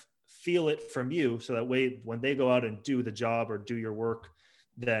kind of feel it from you. So that way, when they go out and do the job or do your work,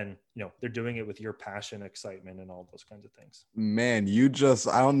 then, you know, they're doing it with your passion, excitement, and all those kinds of things. Man,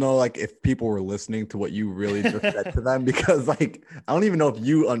 I don't know, like if people were listening to what you really just said to them, because like, I don't even know if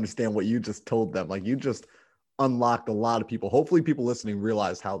you understand what you just told them. Like you just unlocked a lot of people. Hopefully people listening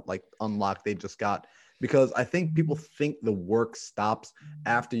realize how like unlocked they just got, because I think people think the work stops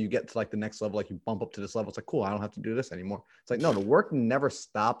after you get to like the next level. Like you bump up to this level. It's like, cool, I don't have to do this anymore. It's like, no, the work never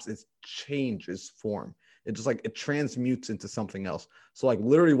stops. It changes form. It just like, it transmutes into something else. So like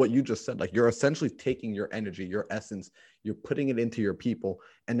literally what you just said, like you're essentially taking your energy, your essence, you're putting it into your people.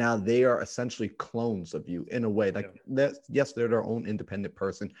 And now they are essentially clones of you in a way. Like yes, they're their own independent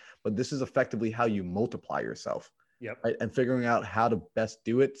person, but this is effectively how you multiply yourself. Yep. Right? And figuring out how to best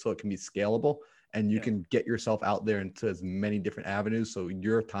do it so it can be scalable and you can get yourself out there into as many different avenues. So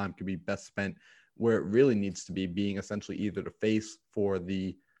your time can be best spent where it really needs to be, being essentially either the face for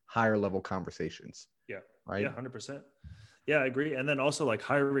the higher level conversations. Yeah. Right. Yeah. 100%. Yeah, I agree. And then also like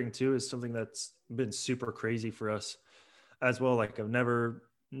hiring too is something that's been super crazy for us as well. Like I've never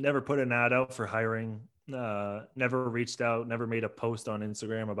put an ad out for hiring, never reached out, never made a post on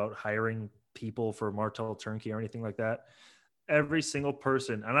Instagram about hiring people for Martel Turnkey or anything like that. Every single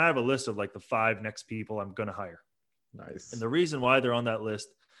person, and I have a list of like the 5 next people I'm going to hire. Nice. And the reason why they're on that list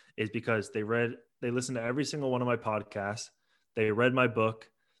is because they listened to every single one of my podcasts. They read my book.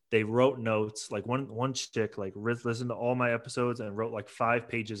 They wrote notes. Like one chick like listened to all my episodes and wrote like 5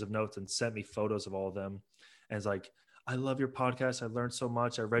 pages of notes and sent me photos of all of them. And it's like, I love your podcast. I learned so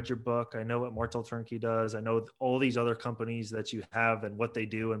much. I read your book. I know what Martel Turnkey does. I know all these other companies that you have and what they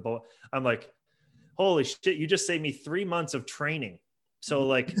do. And I'm like, holy shit, you just saved me 3 months of training. So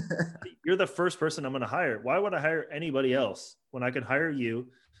like, you're the first person I'm going to hire. Why would I hire anybody else when I could hire you?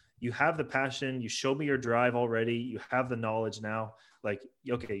 You have the passion. You showed me your drive already. You have the knowledge now. Like,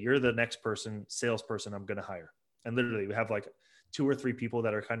 okay, you're the next salesperson I'm going to hire. And literally we have like 2 or 3 people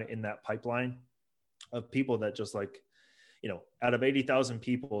that are kind of in that pipeline of people that just like, you know, out of 80,000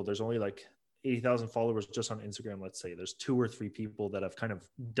 people, there's only like 80,000 followers just on Instagram. Let's say there's 2 or 3 people that have kind of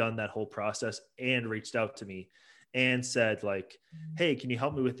done that whole process and reached out to me and said like, hey, can you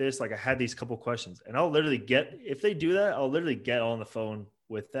help me with this? Like I had these couple questions, and I'll literally if they do that, I'll literally get on the phone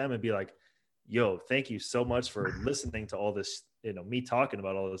with them and be like, yo, thank you so much for listening to all this, you know, me talking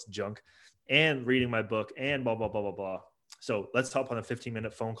about all this junk and reading my book and blah, blah, blah, blah, blah. So let's hop on a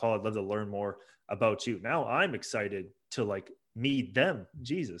 15-minute phone call. I'd love to learn more about you. Now I'm excited to like meet them.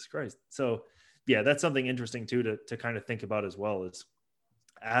 Jesus Christ. So yeah, that's something interesting too, to kind of think about as well, is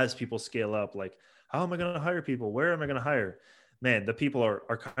as people scale up, like, how am I going to hire people? Where am I going to hire? Man, the people are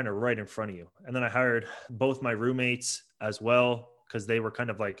kind of right in front of you. And then I hired both my roommates as well, because they were kind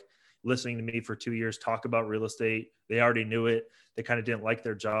of like listening to me for 2 years talk about real estate. They already knew it. They kind of didn't like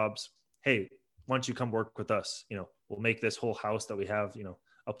their jobs. Hey, why don't you come work with us? You know, we'll make this whole house that we have, you know,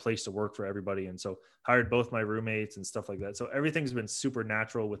 a place to work for everybody. And so hired both my roommates and stuff like that. So everything's been super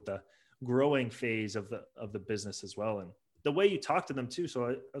natural with the growing phase of the business as well. And the way you talk to them too.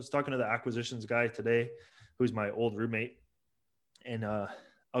 So I was talking to the acquisitions guy today, who's my old roommate. And I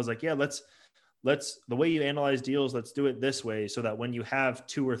was like, yeah, let's the way you analyze deals, let's do it this way, so that when you have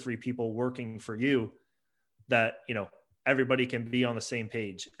 2 or 3 people working for you, that, you know, everybody can be on the same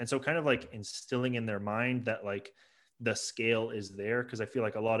page. And so kind of like instilling in their mind that like the scale is there. Cause I feel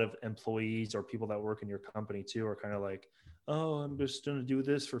like a lot of employees or people that work in your company too are kind of like, oh, I'm just going to do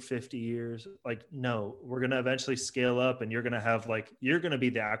this for 50 years. Like, no, we're going to eventually scale up, and you're going to have like, you're going to be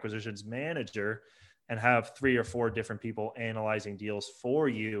the acquisitions manager and have 3 or 4 different people analyzing deals for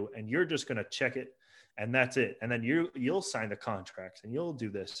you. And you're just going to check it, and that's it. And then you'll sign the contracts, and you'll do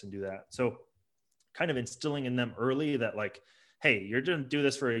this and do that. So kind of instilling in them early that like, hey, you're going to do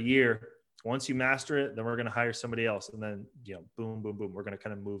this for a year. Once you master it, then we're going to hire somebody else. And then, you know, boom, boom, boom, we're going to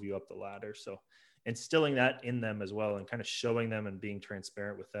kind of move you up the ladder. So instilling that in them as well, and kind of showing them and being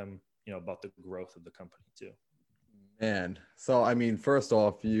transparent with them, you know, about the growth of the company too. Man, so I mean, first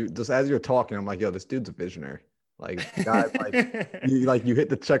off, you just, as you're talking, I'm like, yo, this dude's a visionary. Like, guy, you hit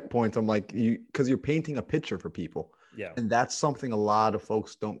the checkpoints. I'm like, because you're painting a picture for people. Yeah. And that's something a lot of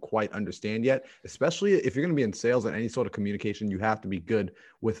folks don't quite understand yet, especially if you're going to be in sales and any sort of communication. You have to be good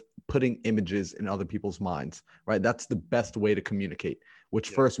with putting images in other people's minds, right? That's the best way to communicate, which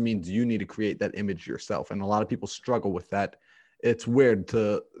first means you need to create that image yourself. And a lot of people struggle with that. It's weird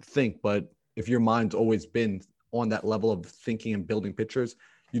to think, but if your mind's always been on that level of thinking and building pictures,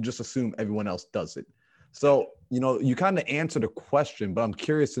 you just assume everyone else does it. So, you know, you kind of answered a question, but I'm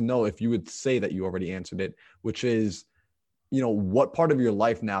curious to know if you would say that you already answered it, which is, you know, what part of your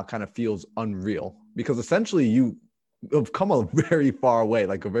life now kind of feels unreal? Because essentially you have come a very far way,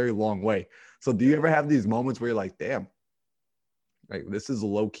 like a very long way. So do you ever have these moments where you're like, damn, like this is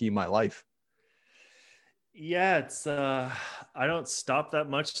low key my life? Yeah, it's I don't stop that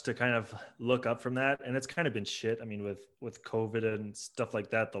much to kind of look up from that. And it's kind of been shit. I mean, with COVID and stuff like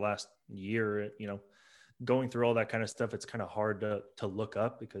that, the last year, you know, going through all that kind of stuff, it's kind of hard to look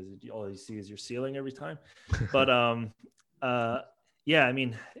up, because all you see is your ceiling every time. But yeah, I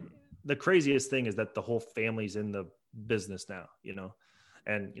mean, the craziest thing is that the whole family's in the business now, you know.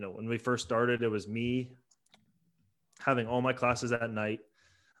 And, you know, when we first started, it was me having all my classes at night.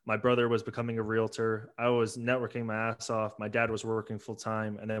 My brother was becoming a realtor. I was networking my ass off. My dad was working full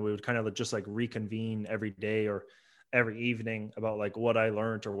time. And then we would kind of just like reconvene every day or every evening about like what I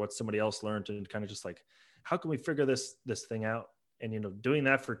learned or what somebody else learned, and kind of just like, how can we figure this thing out? And, you know, doing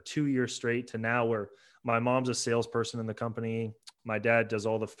that for 2 years straight, to now where my mom's a salesperson in the company. My dad does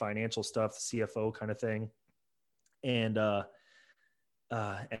all the financial stuff, CFO kind of thing. And the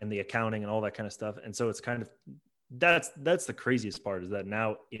accounting and all that kind of stuff. And so it's kind of, that's the craziest part, is that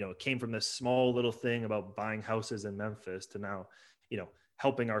now, you know, it came from this small little thing about buying houses in Memphis to now, you know,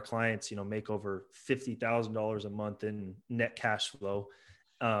 helping our clients, you know, make over $50,000 a month in net cash flow.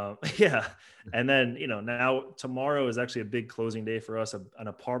 Yeah. And then, you know, now tomorrow is actually a big closing day for us, an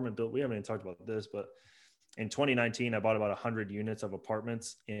apartment built. We haven't even talked about this, but in 2019, I bought about 100 units of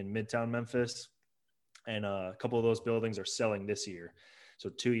apartments in Midtown Memphis. And a couple of those buildings are selling this year. So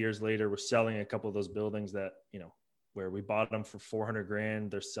 2 years later, we're selling a couple of those buildings that, you know, where we bought them for 400 grand,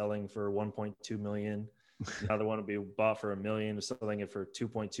 they're selling for 1.2 million. Another one will be bought for $1 million, they're selling it for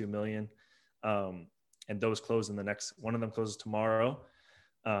 2.2 million. And those close in the next, one of them closes tomorrow.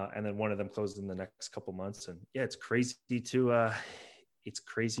 And then one of them closed in the next couple months. And yeah, it's crazy to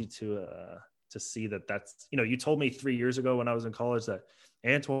see that that's, you know, you told me 3 years ago when I was in college that,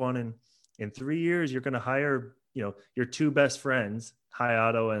 Antoine, in 3 years, you're going to hire, you know, your 2 best friends,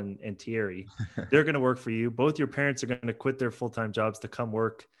 Hayato and Thierry. They're going to work for you. Both your parents are going to quit their full-time jobs to come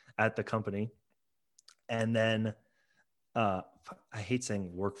work at the company. And then I hate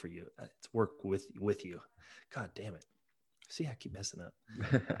saying work for you. It's work with you. God damn it. See, I keep messing up.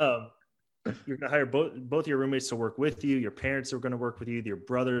 You're going to hire both your roommates to work with you. Your parents are going to work with you. Your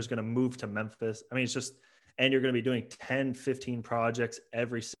brother is going to move to Memphis. I mean, it's just, and you're going to be doing 10, 15 projects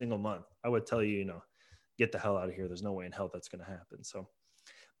every single month. I would tell you, you know, get the hell out of here. There's no way in hell that's going to happen. So,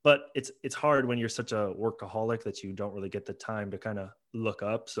 but it's hard when you're such a workaholic that you don't really get the time to kind of look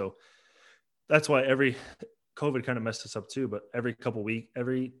up. So that's why COVID kind of messed us up too. But every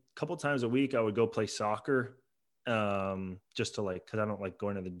couple times a week, I would go play soccer, just to like, cause I don't like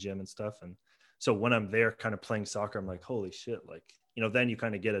going to the gym and stuff. And so when I'm there kind of playing soccer, I'm like, holy shit. Like, you know, then you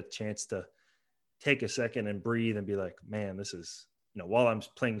kind of get a chance to take a second and breathe and be like, man, this is, you know, while I'm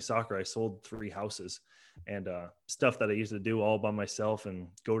playing soccer, I sold 3 houses and stuff that I used to do all by myself and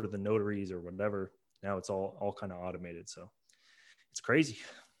go to the notaries or whatever. Now it's all kind of automated. So it's crazy.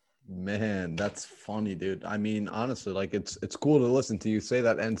 Man, that's funny, dude. I mean, honestly, like it's cool to listen to you say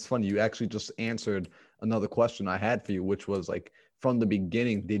that, and it's funny. You actually just answered another question I had for you, which was like from the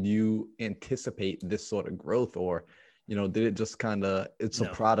beginning, did you anticipate this sort of growth, or did it just kind of? It's a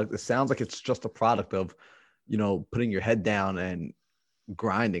No. product. It sounds like it's just a product of, putting your head down and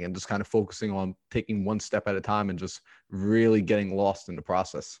grinding and just kind of focusing on taking one step at a time and just really getting lost in the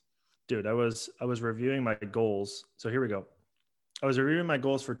process. Dude, I was reviewing my goals. So here we go. I was reviewing my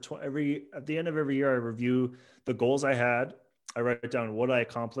goals for at the end of every year. I review the goals I had. I write down what I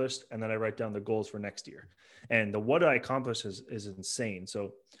accomplished, and then I write down the goals for next year. And the what I accomplished is insane.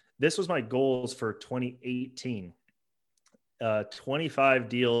 So this was my goals for 2018. 25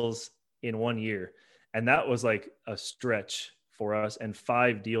 deals in 1 year, and that was like a stretch for us. And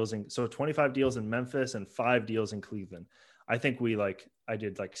 25 deals in Memphis and 5 deals in Cleveland. I think I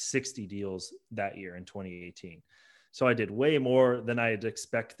did like 60 deals that year in 2018. So I did way more than I had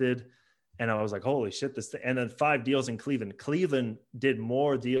expected. And I was like, holy shit, and then 5 deals in Cleveland. Cleveland did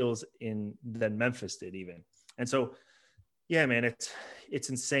more deals than Memphis did even. And so, yeah, man, it's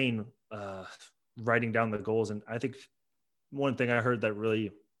insane writing down the goals. And I think one thing I heard that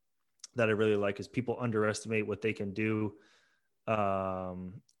I really like is people underestimate what they can do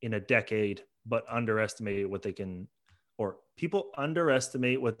in a decade, but underestimate what they can, or people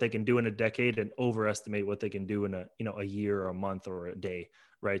underestimate what they can do in a decade and overestimate what they can do in a year or a month or a day.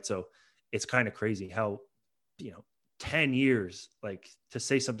 Right. So it's kind of crazy how, 10 years, like to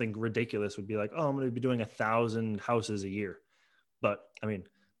say something ridiculous would be like, oh, I'm going to be doing 1,000 houses a year. But I mean,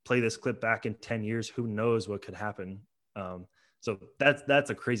 play this clip back in 10 years, who knows what could happen. So that's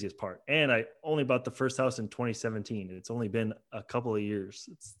the craziest part. And I only bought the first house in 2017. It's only been a couple of years.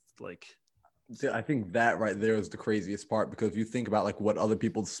 It's like, I think that right there is the craziest part, because if you think about like what other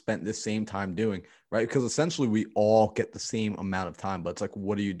people spent the same time doing, right? Because essentially we all get the same amount of time, but it's like,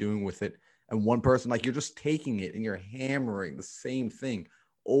 what are you doing with it? And one person, like you're just taking it and you're hammering the same thing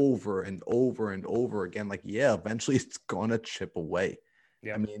over and over and over again. Like, yeah, eventually it's gonna chip away.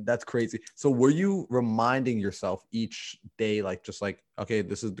 yeah. I mean, that's crazy. So were you reminding yourself each day, like, just like, okay,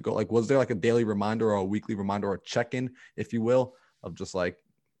 this is the goal? Like, was there like a daily reminder or a weekly reminder or a check-in, if you will, of just like,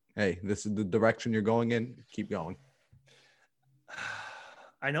 hey, this is the direction you're going in, keep going?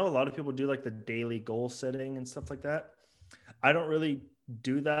 I know a lot of people do like the daily goal setting and stuff like that. I don't really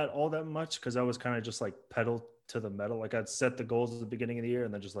do that all that much because I was kind of just like pedal to the metal. Like I'd set the goals at the beginning of the year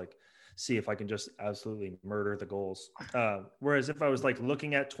and then just like see if I can just absolutely murder the goals. Whereas if I was like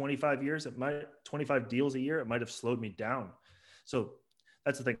looking at 25 deals a year, it might have slowed me down. So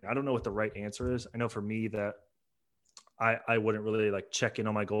that's the thing. I don't know what the right answer is. I know for me that I wouldn't really like check in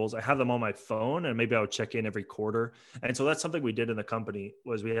on my goals. I have them on my phone and maybe I would check in every quarter. And so that's something we did in the company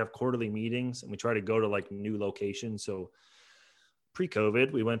was we have quarterly meetings and we try to go to like new locations. So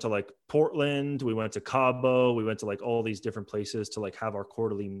pre-COVID, we went to like Portland, we went to Cabo, we went to like all these different places to like have our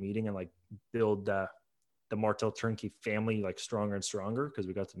quarterly meeting and like build the Martell Turnkey family like stronger and stronger because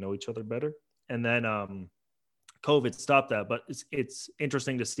we got to know each other better. And then COVID stopped that, but it's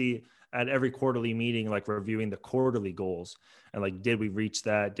interesting to see at every quarterly meeting, like reviewing the quarterly goals and like, did we reach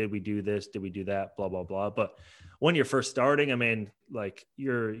that? Did we do this? Did we do that? Blah, blah, blah. But when you're first starting, I mean, like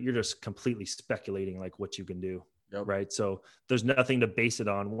you're just completely speculating like what you can do. Yep. Right. So there's nothing to base it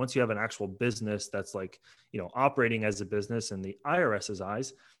on. Once you have an actual business that's like, operating as a business in the IRS's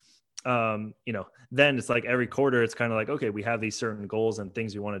eyes, then it's like every quarter, it's kind of like, okay, we have these certain goals and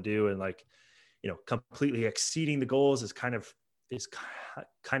things we want to do. And like, completely exceeding the goals is kind of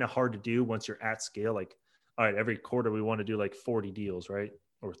hard to do once you're at scale. Like, all right, every quarter we want to do like 40 deals, right?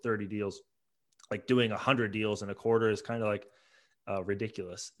 Or 30 deals. Like doing 100 deals in a quarter is kind of like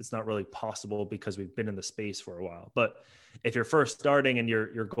ridiculous. It's not really possible because we've been in the space for a while. But if you're first starting and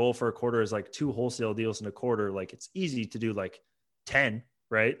your goal for a quarter is like 2 wholesale deals in a quarter, like it's easy to do like 10,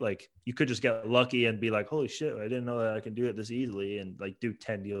 right? Like you could just get lucky and be like, holy shit, I didn't know that I can do it this easily and like do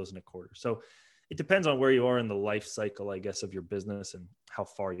 10 deals in a quarter. So it depends on where you are in the life cycle, I guess, of your business and how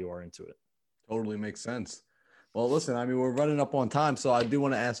far you are into it. Totally makes sense. Well, listen, I mean, we're running up on time, so I do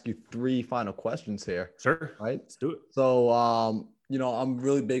want to ask you 3 final questions here. Sure. Right? Let's do it. So, I'm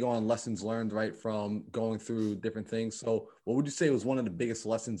really big on lessons learned, right, from going through different things. So what would you say was one of the biggest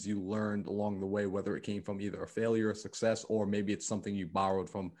lessons you learned along the way, whether it came from either a failure, a success, or maybe it's something you borrowed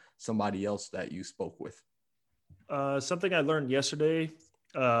from somebody else that you spoke with? Something I learned yesterday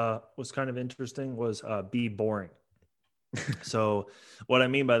was kind of interesting was be boring. So what I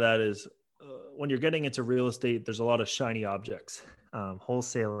mean by that is when you're getting into real estate, there's a lot of shiny objects,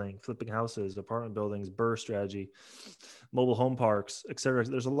 wholesaling, flipping houses, apartment buildings, BRRRR strategy, mobile home parks, etc.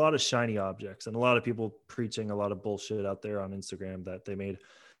 There's a lot of shiny objects and a lot of people preaching a lot of bullshit out there on Instagram that they made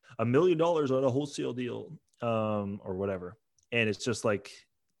 $1 million on a wholesale deal, or whatever. And it's just like,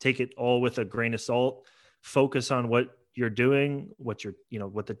 take it all with a grain of salt, focus on what you're doing, what you're,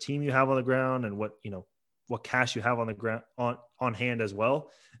 what the team you have on the ground, and what cash you have on the ground on hand as well.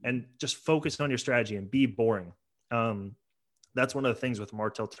 And just focus on your strategy and be boring. That's one of the things with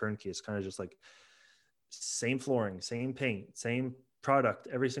Martel Turnkey. It's kind of just like same flooring, same paint, same product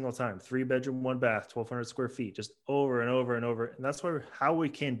every single time. 3-bedroom, 1 bath, 1,200 square feet, just over and over and over. And that's how we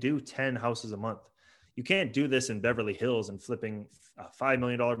can do 10 houses a month. You can't do this in Beverly Hills and flipping a $5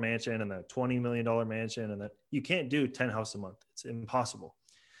 million mansion and a $20 million mansion. And that you can't do 10 houses a month. It's impossible.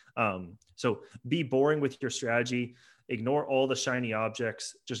 So be boring with your strategy, ignore all the shiny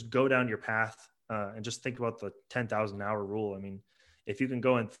objects, just go down your path, and just think about the 10,000 hour rule. I mean, if you can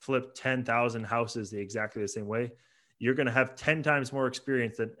go and flip 10,000 houses exactly the same way, you're going to have 10 times more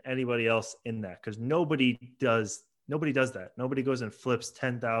experience than anybody else in that. Cause nobody does that. Nobody goes and flips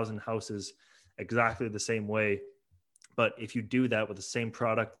 10,000 houses exactly the same way. But if you do that with the same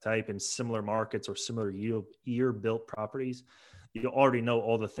product type in similar markets or similar year built properties, you already know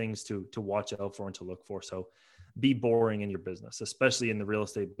all the things to watch out for and to look for. So be boring in your business, especially in the real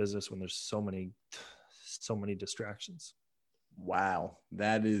estate business when there's so many distractions. Wow.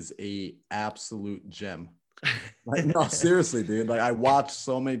 That is a absolute gem. Like, no, seriously, dude. Like, I watch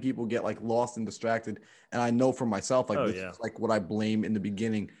so many people get like lost and distracted. And I know for myself, like, this is like what I blame in the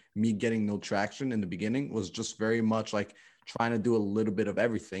beginning. Me getting no traction in the beginning was just very much like trying to do a little bit of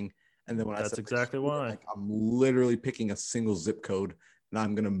everything. And then when that's exactly why, like, I'm literally picking a single zip code and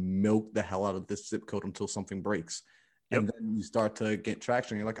I'm going to milk the hell out of this zip code until something breaks. Yep. And then you start to get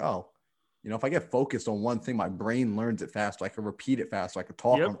traction. You're like, oh, if I get focused on one thing, my brain learns it faster. I can repeat it faster. I can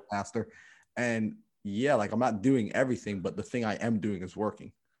talk on it faster. And yeah, like, I'm not doing everything, but the thing I am doing is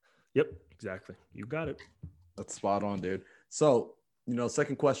working. Yep, exactly. You got it. That's spot on, dude. So,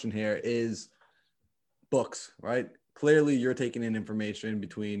 second question here is books, right? Clearly you're taking in information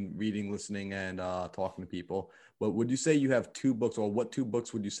between reading, listening, and talking to people. But would you say you have 2 books, or what 2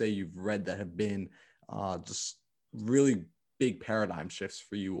 books would you say you've read that have been just really big paradigm shifts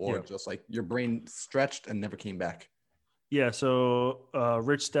for you, or just like your brain stretched and never came back? Yeah. So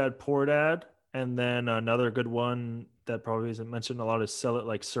Rich Dad, Poor Dad. And then another good one that probably isn't mentioned a lot is Sell It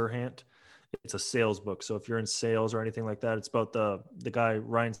Like Serhant. It's a sales book. So if you're in sales or anything like that, it's about the guy,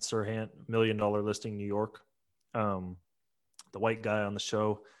 Ryan Serhant, $1 Million Listing New York. The white guy on the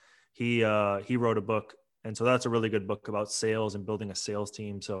show, he wrote a book. And so that's a really good book about sales and building a sales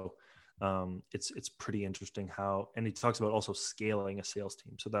team. So it's pretty interesting and he talks about also scaling a sales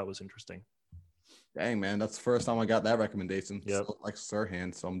team. So that was interesting. Dang, man, that's the first time I got that recommendation. Yep. So, like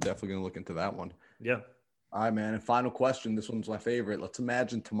Serhant, so I'm definitely going to look into that one. Yeah. All right, man. And final question. This one's my favorite. Let's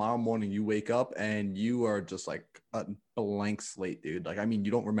imagine tomorrow morning you wake up and you are just like a blank slate, dude. Like, I mean,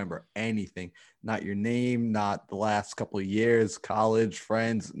 you don't remember anything, not your name, not the last couple of years, college,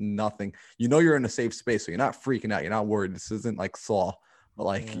 friends, nothing. You're in a safe space, so you're not freaking out. You're not worried. This isn't like Saw, but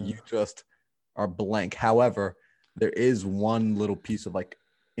like you just are blank. However, there is one little piece of like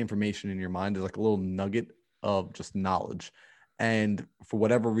information in your mind. There's like a little nugget of just knowledge. And for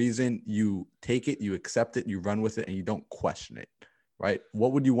whatever reason, you take it, you accept it, you run with it, and you don't question it, right?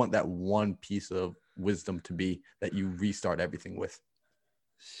 What would you want that one piece of wisdom to be that you restart everything with?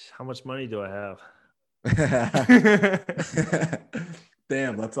 How much money do I have?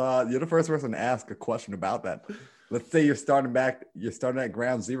 Damn, you're the first person to ask a question about that. Let's say you're starting at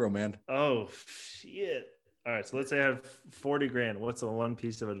ground zero, man. Oh, shit. All right, so let's say I have 40 grand. What's the one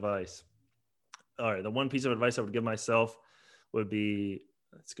piece of advice? All right, the one piece of advice I would give myself would be,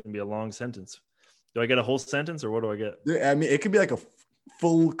 it's going to be a long sentence. Do I get a whole sentence or what do I get? I mean, it could be like a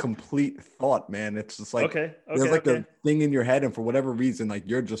full, complete thought, man. It's just like, there's like a thing in your head, and for whatever reason, like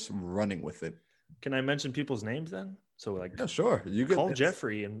you're just running with it. Can I mention people's names then? So like, yeah, sure. You could call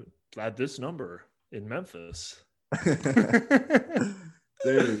Jeffrey and add this number in Memphis. Dude,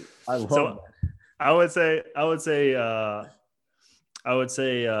 I love that. I would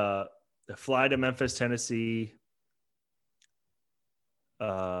say fly to Memphis, Tennessee,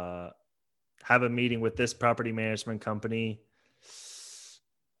 have a meeting with this property management company.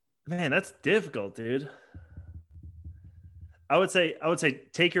 Man, that's difficult, dude. I would say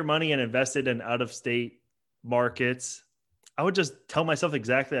take your money and invest it in out of state markets. I would just tell myself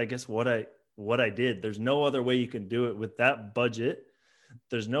exactly, I guess, what I did. There's no other way you can do it with that budget.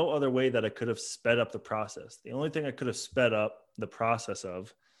 There's no other way that I could have sped up the process. The only thing I could have sped up the process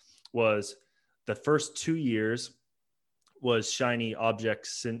of was the first 2 years was shiny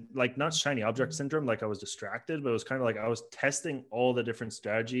objects, and like not shiny object syndrome, like I was distracted, but it was kind of like I was testing all the different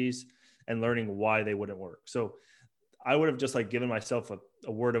strategies and learning why they wouldn't work. So I would have just like given myself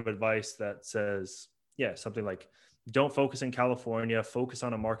a word of advice that says, yeah, something like, don't focus in California, focus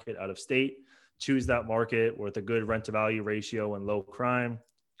on a market out of state, choose that market with a good rent to value ratio and low crime,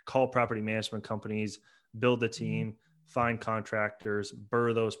 call property management companies, build a team, find contractors,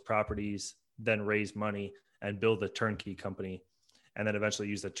 burr those properties, then raise money and build a turnkey company. And then eventually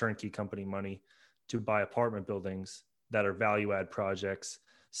use the turnkey company money to buy apartment buildings that are value add projects,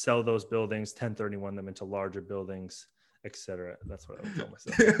 sell those buildings, 1031 them into larger buildings, etc. That's what I would tell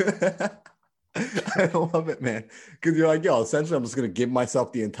myself. I love it, man. Because you're like, yo, essentially, I'm just going to give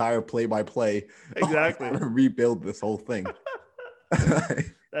myself the entire play-by-play. Exactly. Rebuild this whole thing.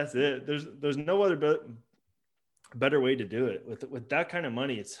 That's it. There's no other better way to do it. With that kind of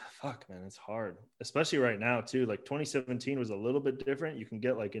money, it's man, it's hard. Especially right now, too. Like 2017 was a little bit different. You can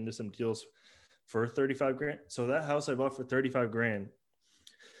get like into some deals for 35 grand. So that house I bought for 35 grand,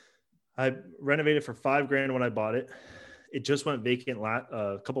 I renovated for 5 grand when I bought it. It just went vacant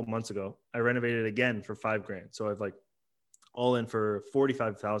a couple months ago. I renovated again for 5 grand. So I've like all in for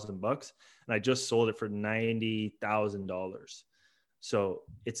 $45,000 and I just sold it for $90,000. So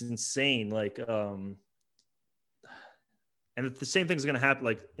it's insane. Like, and the same thing's going to happen.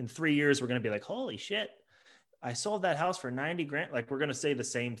 Like in 3 years, we're going to be like, holy shit, I sold that house for 90 grand. Like we're going to say the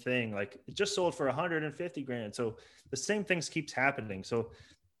same thing. Like it just sold for 150 grand. So the same things keeps happening. So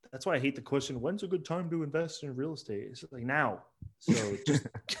that's why I hate the question, when's a good time to invest in real estate? It's like now. So just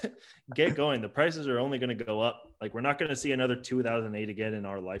get going. The prices are only going to go up. Like we're not going to see another 2008 again in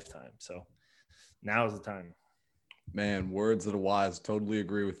our lifetime. So now is the time. Man, words of the wise. Totally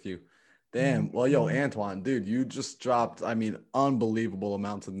agree with you. Damn. Well, yo, Antoine, dude, you just dropped, unbelievable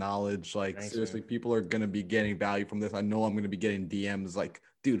amounts of knowledge. Like, thanks, seriously, man. People are going to be getting value from this. I know I'm going to be getting DMs like,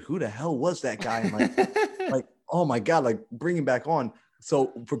 dude, who the hell was that guy? And like, oh my God, like bring him back on.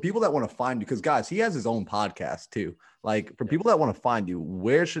 So for people that want to find you, because guys, he has his own podcast too. Like for people that want to find you,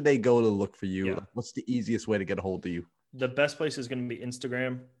 where should they go to look for you? Yeah. What's the easiest way to get a hold of you? The best place is going to be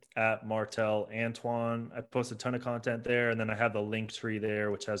Instagram at Martel Antoine. I post a ton of content there. And then I have the link tree there,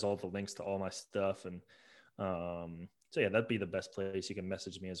 which has all the links to all my stuff. And so yeah, that'd be the best place. You can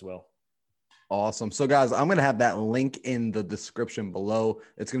message me as well. Awesome. So guys, I'm going to have that link in the description below.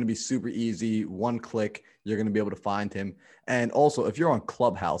 It's going to be super easy. One click, you're going to be able to find him. And also, if you're on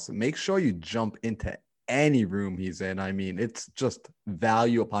Clubhouse, make sure you jump into any room he's in. I mean, it's just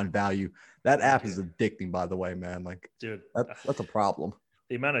value upon value. That app is addicting, by the way, man. Like, dude, that's a problem.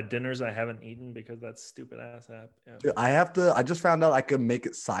 The amount of dinners I haven't eaten because that stupid ass app. Yeah. Dude, I just found out I could make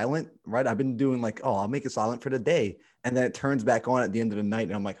it silent, right? I've been doing like, I'll make it silent for the day. And then it turns back on at the end of the night.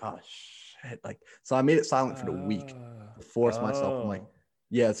 And I'm like, oh, like, so I made it silent for the week to force myself. I'm like,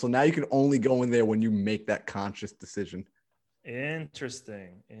 yeah. So now you can only go in there when you make that conscious decision.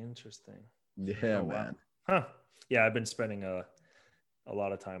 Interesting. Yeah, man. Huh. Yeah. I've been spending a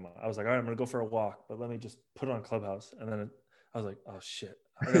lot of time. I was like, all right, I'm going to go for a walk, but let me just put it on Clubhouse. And then I was like, oh shit,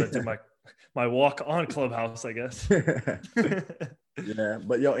 I got to do my walk on Clubhouse, I guess. Yeah.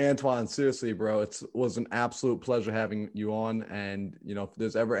 But yo, Antoine, seriously, bro, it was an absolute pleasure having you on. And, if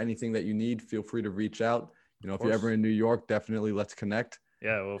there's ever anything that you need, feel free to reach out. If you're ever in New York, definitely let's connect.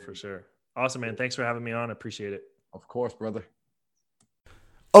 Yeah, well, for sure. Awesome, man. Thanks for having me on. I appreciate it. Of course, brother.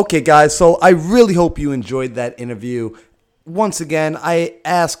 Okay, guys. So I really hope you enjoyed that interview. Once again, I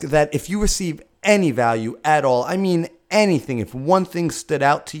ask that if you receive any value at all, anything, if one thing stood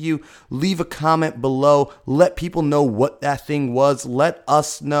out to you, leave a comment below. Let people know what that thing was. Let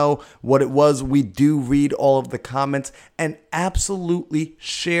us know what it was. We do read all of the comments, and absolutely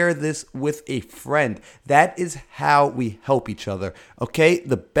share this with a friend. That is how we help each other. Okay?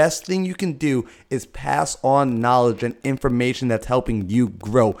 The best thing you can do is pass on knowledge and information that's helping you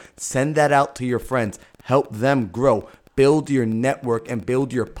grow. Send that out to your friends. Help them grow. Build your network and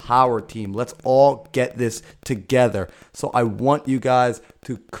build your power team. Let's all get this together. So I want you guys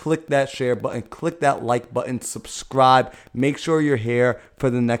to click that share button, click that like button, subscribe. Make sure you're here for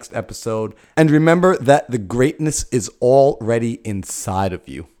the next episode. And remember that the greatness is already inside of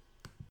you.